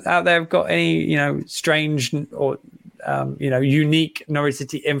guys out there have got any, strange or unique Norwich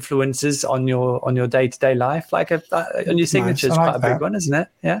City influences on your day-to-day life, like on your signature is quite a big one, isn't it?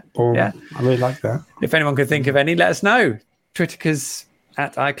 Yeah. I really like that. If anyone could think of any, let us know.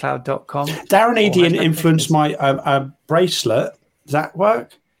 Triticus@icloud.com. Darren Edian influenced my bracelet. Does that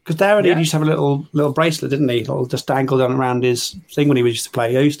work? Because Darren Edian used to have a little bracelet, didn't he? It'll just dangle down around his thing when he used to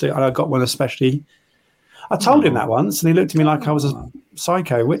play. I got one especially. I told him that once, and he looked at me like I was a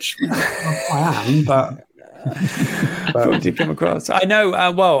psycho, which I am, but. Well, did come across? I know.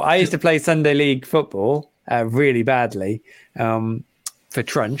 I used to play Sunday League football really badly for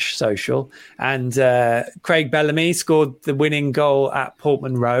Trunch Social, and Craig Bellamy scored the winning goal at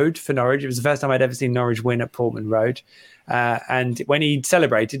Portman Road for Norwich. It was the first time I'd ever seen Norwich win at Portman Road. And when he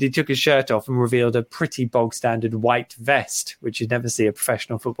celebrated, he took his shirt off and revealed a pretty bog standard white vest, which you'd never see a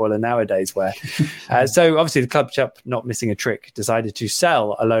professional footballer nowadays wear. So obviously the club shop, not missing a trick, decided to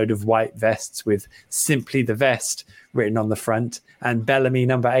sell a load of white vests with "Simply the Vest" written on the front and Bellamy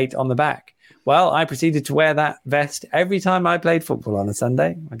number 8 on the back. Well, I proceeded to wear that vest every time I played football on a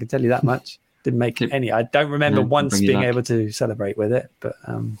Sunday. I can tell you that much. Didn't make any. I don't remember once being able to celebrate with it, but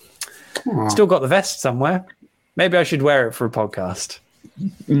still got the vest somewhere. Maybe I should wear it for a podcast.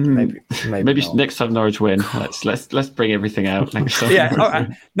 Maybe next time Norwich win, let's bring everything out next time. Yeah,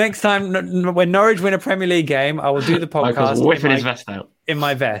 next time when Norwich win a Premier League game, I will do the podcast whipping his vest out in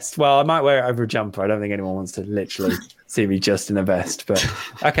my vest. Well, I might wear it over a jumper. I don't think anyone wants to literally see me just in a vest. But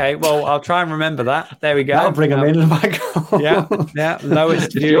okay, well, I'll try and remember that. There we go. I'll bring them in. Yeah.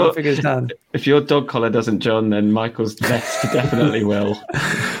 Lowest viewing figures done. If your dog collar doesn't, John, then Michael's vest definitely will.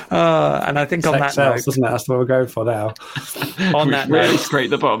 And I think on that note, doesn't it? That's what we're going for now. On that really note, scrape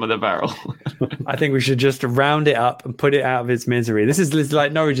the bottom of the barrel. I think we should just round it up and put it out of its misery. This is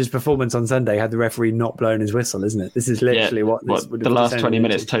like Norwich's performance on Sunday had the referee not blown his whistle, isn't it? This is literally what the last 20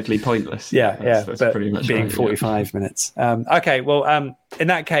 minutes totally pointless. That's but pretty much being right, 45 minutes. Okay, well, in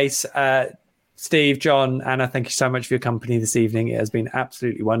that case, Steve, John, Anna, thank you so much for your company this evening. It has been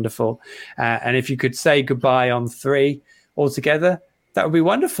absolutely wonderful. And if you could say goodbye on 3 altogether, that would be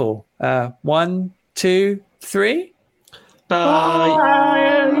wonderful. 1, 2, 3.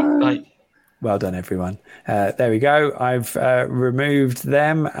 Bye. Bye. Well done, everyone. There we go. I've removed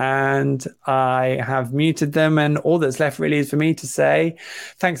them and I have muted them. And all that's left really is for me to say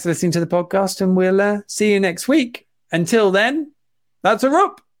thanks for listening to the podcast, and we'll see you next week. Until then, that's a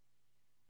rope.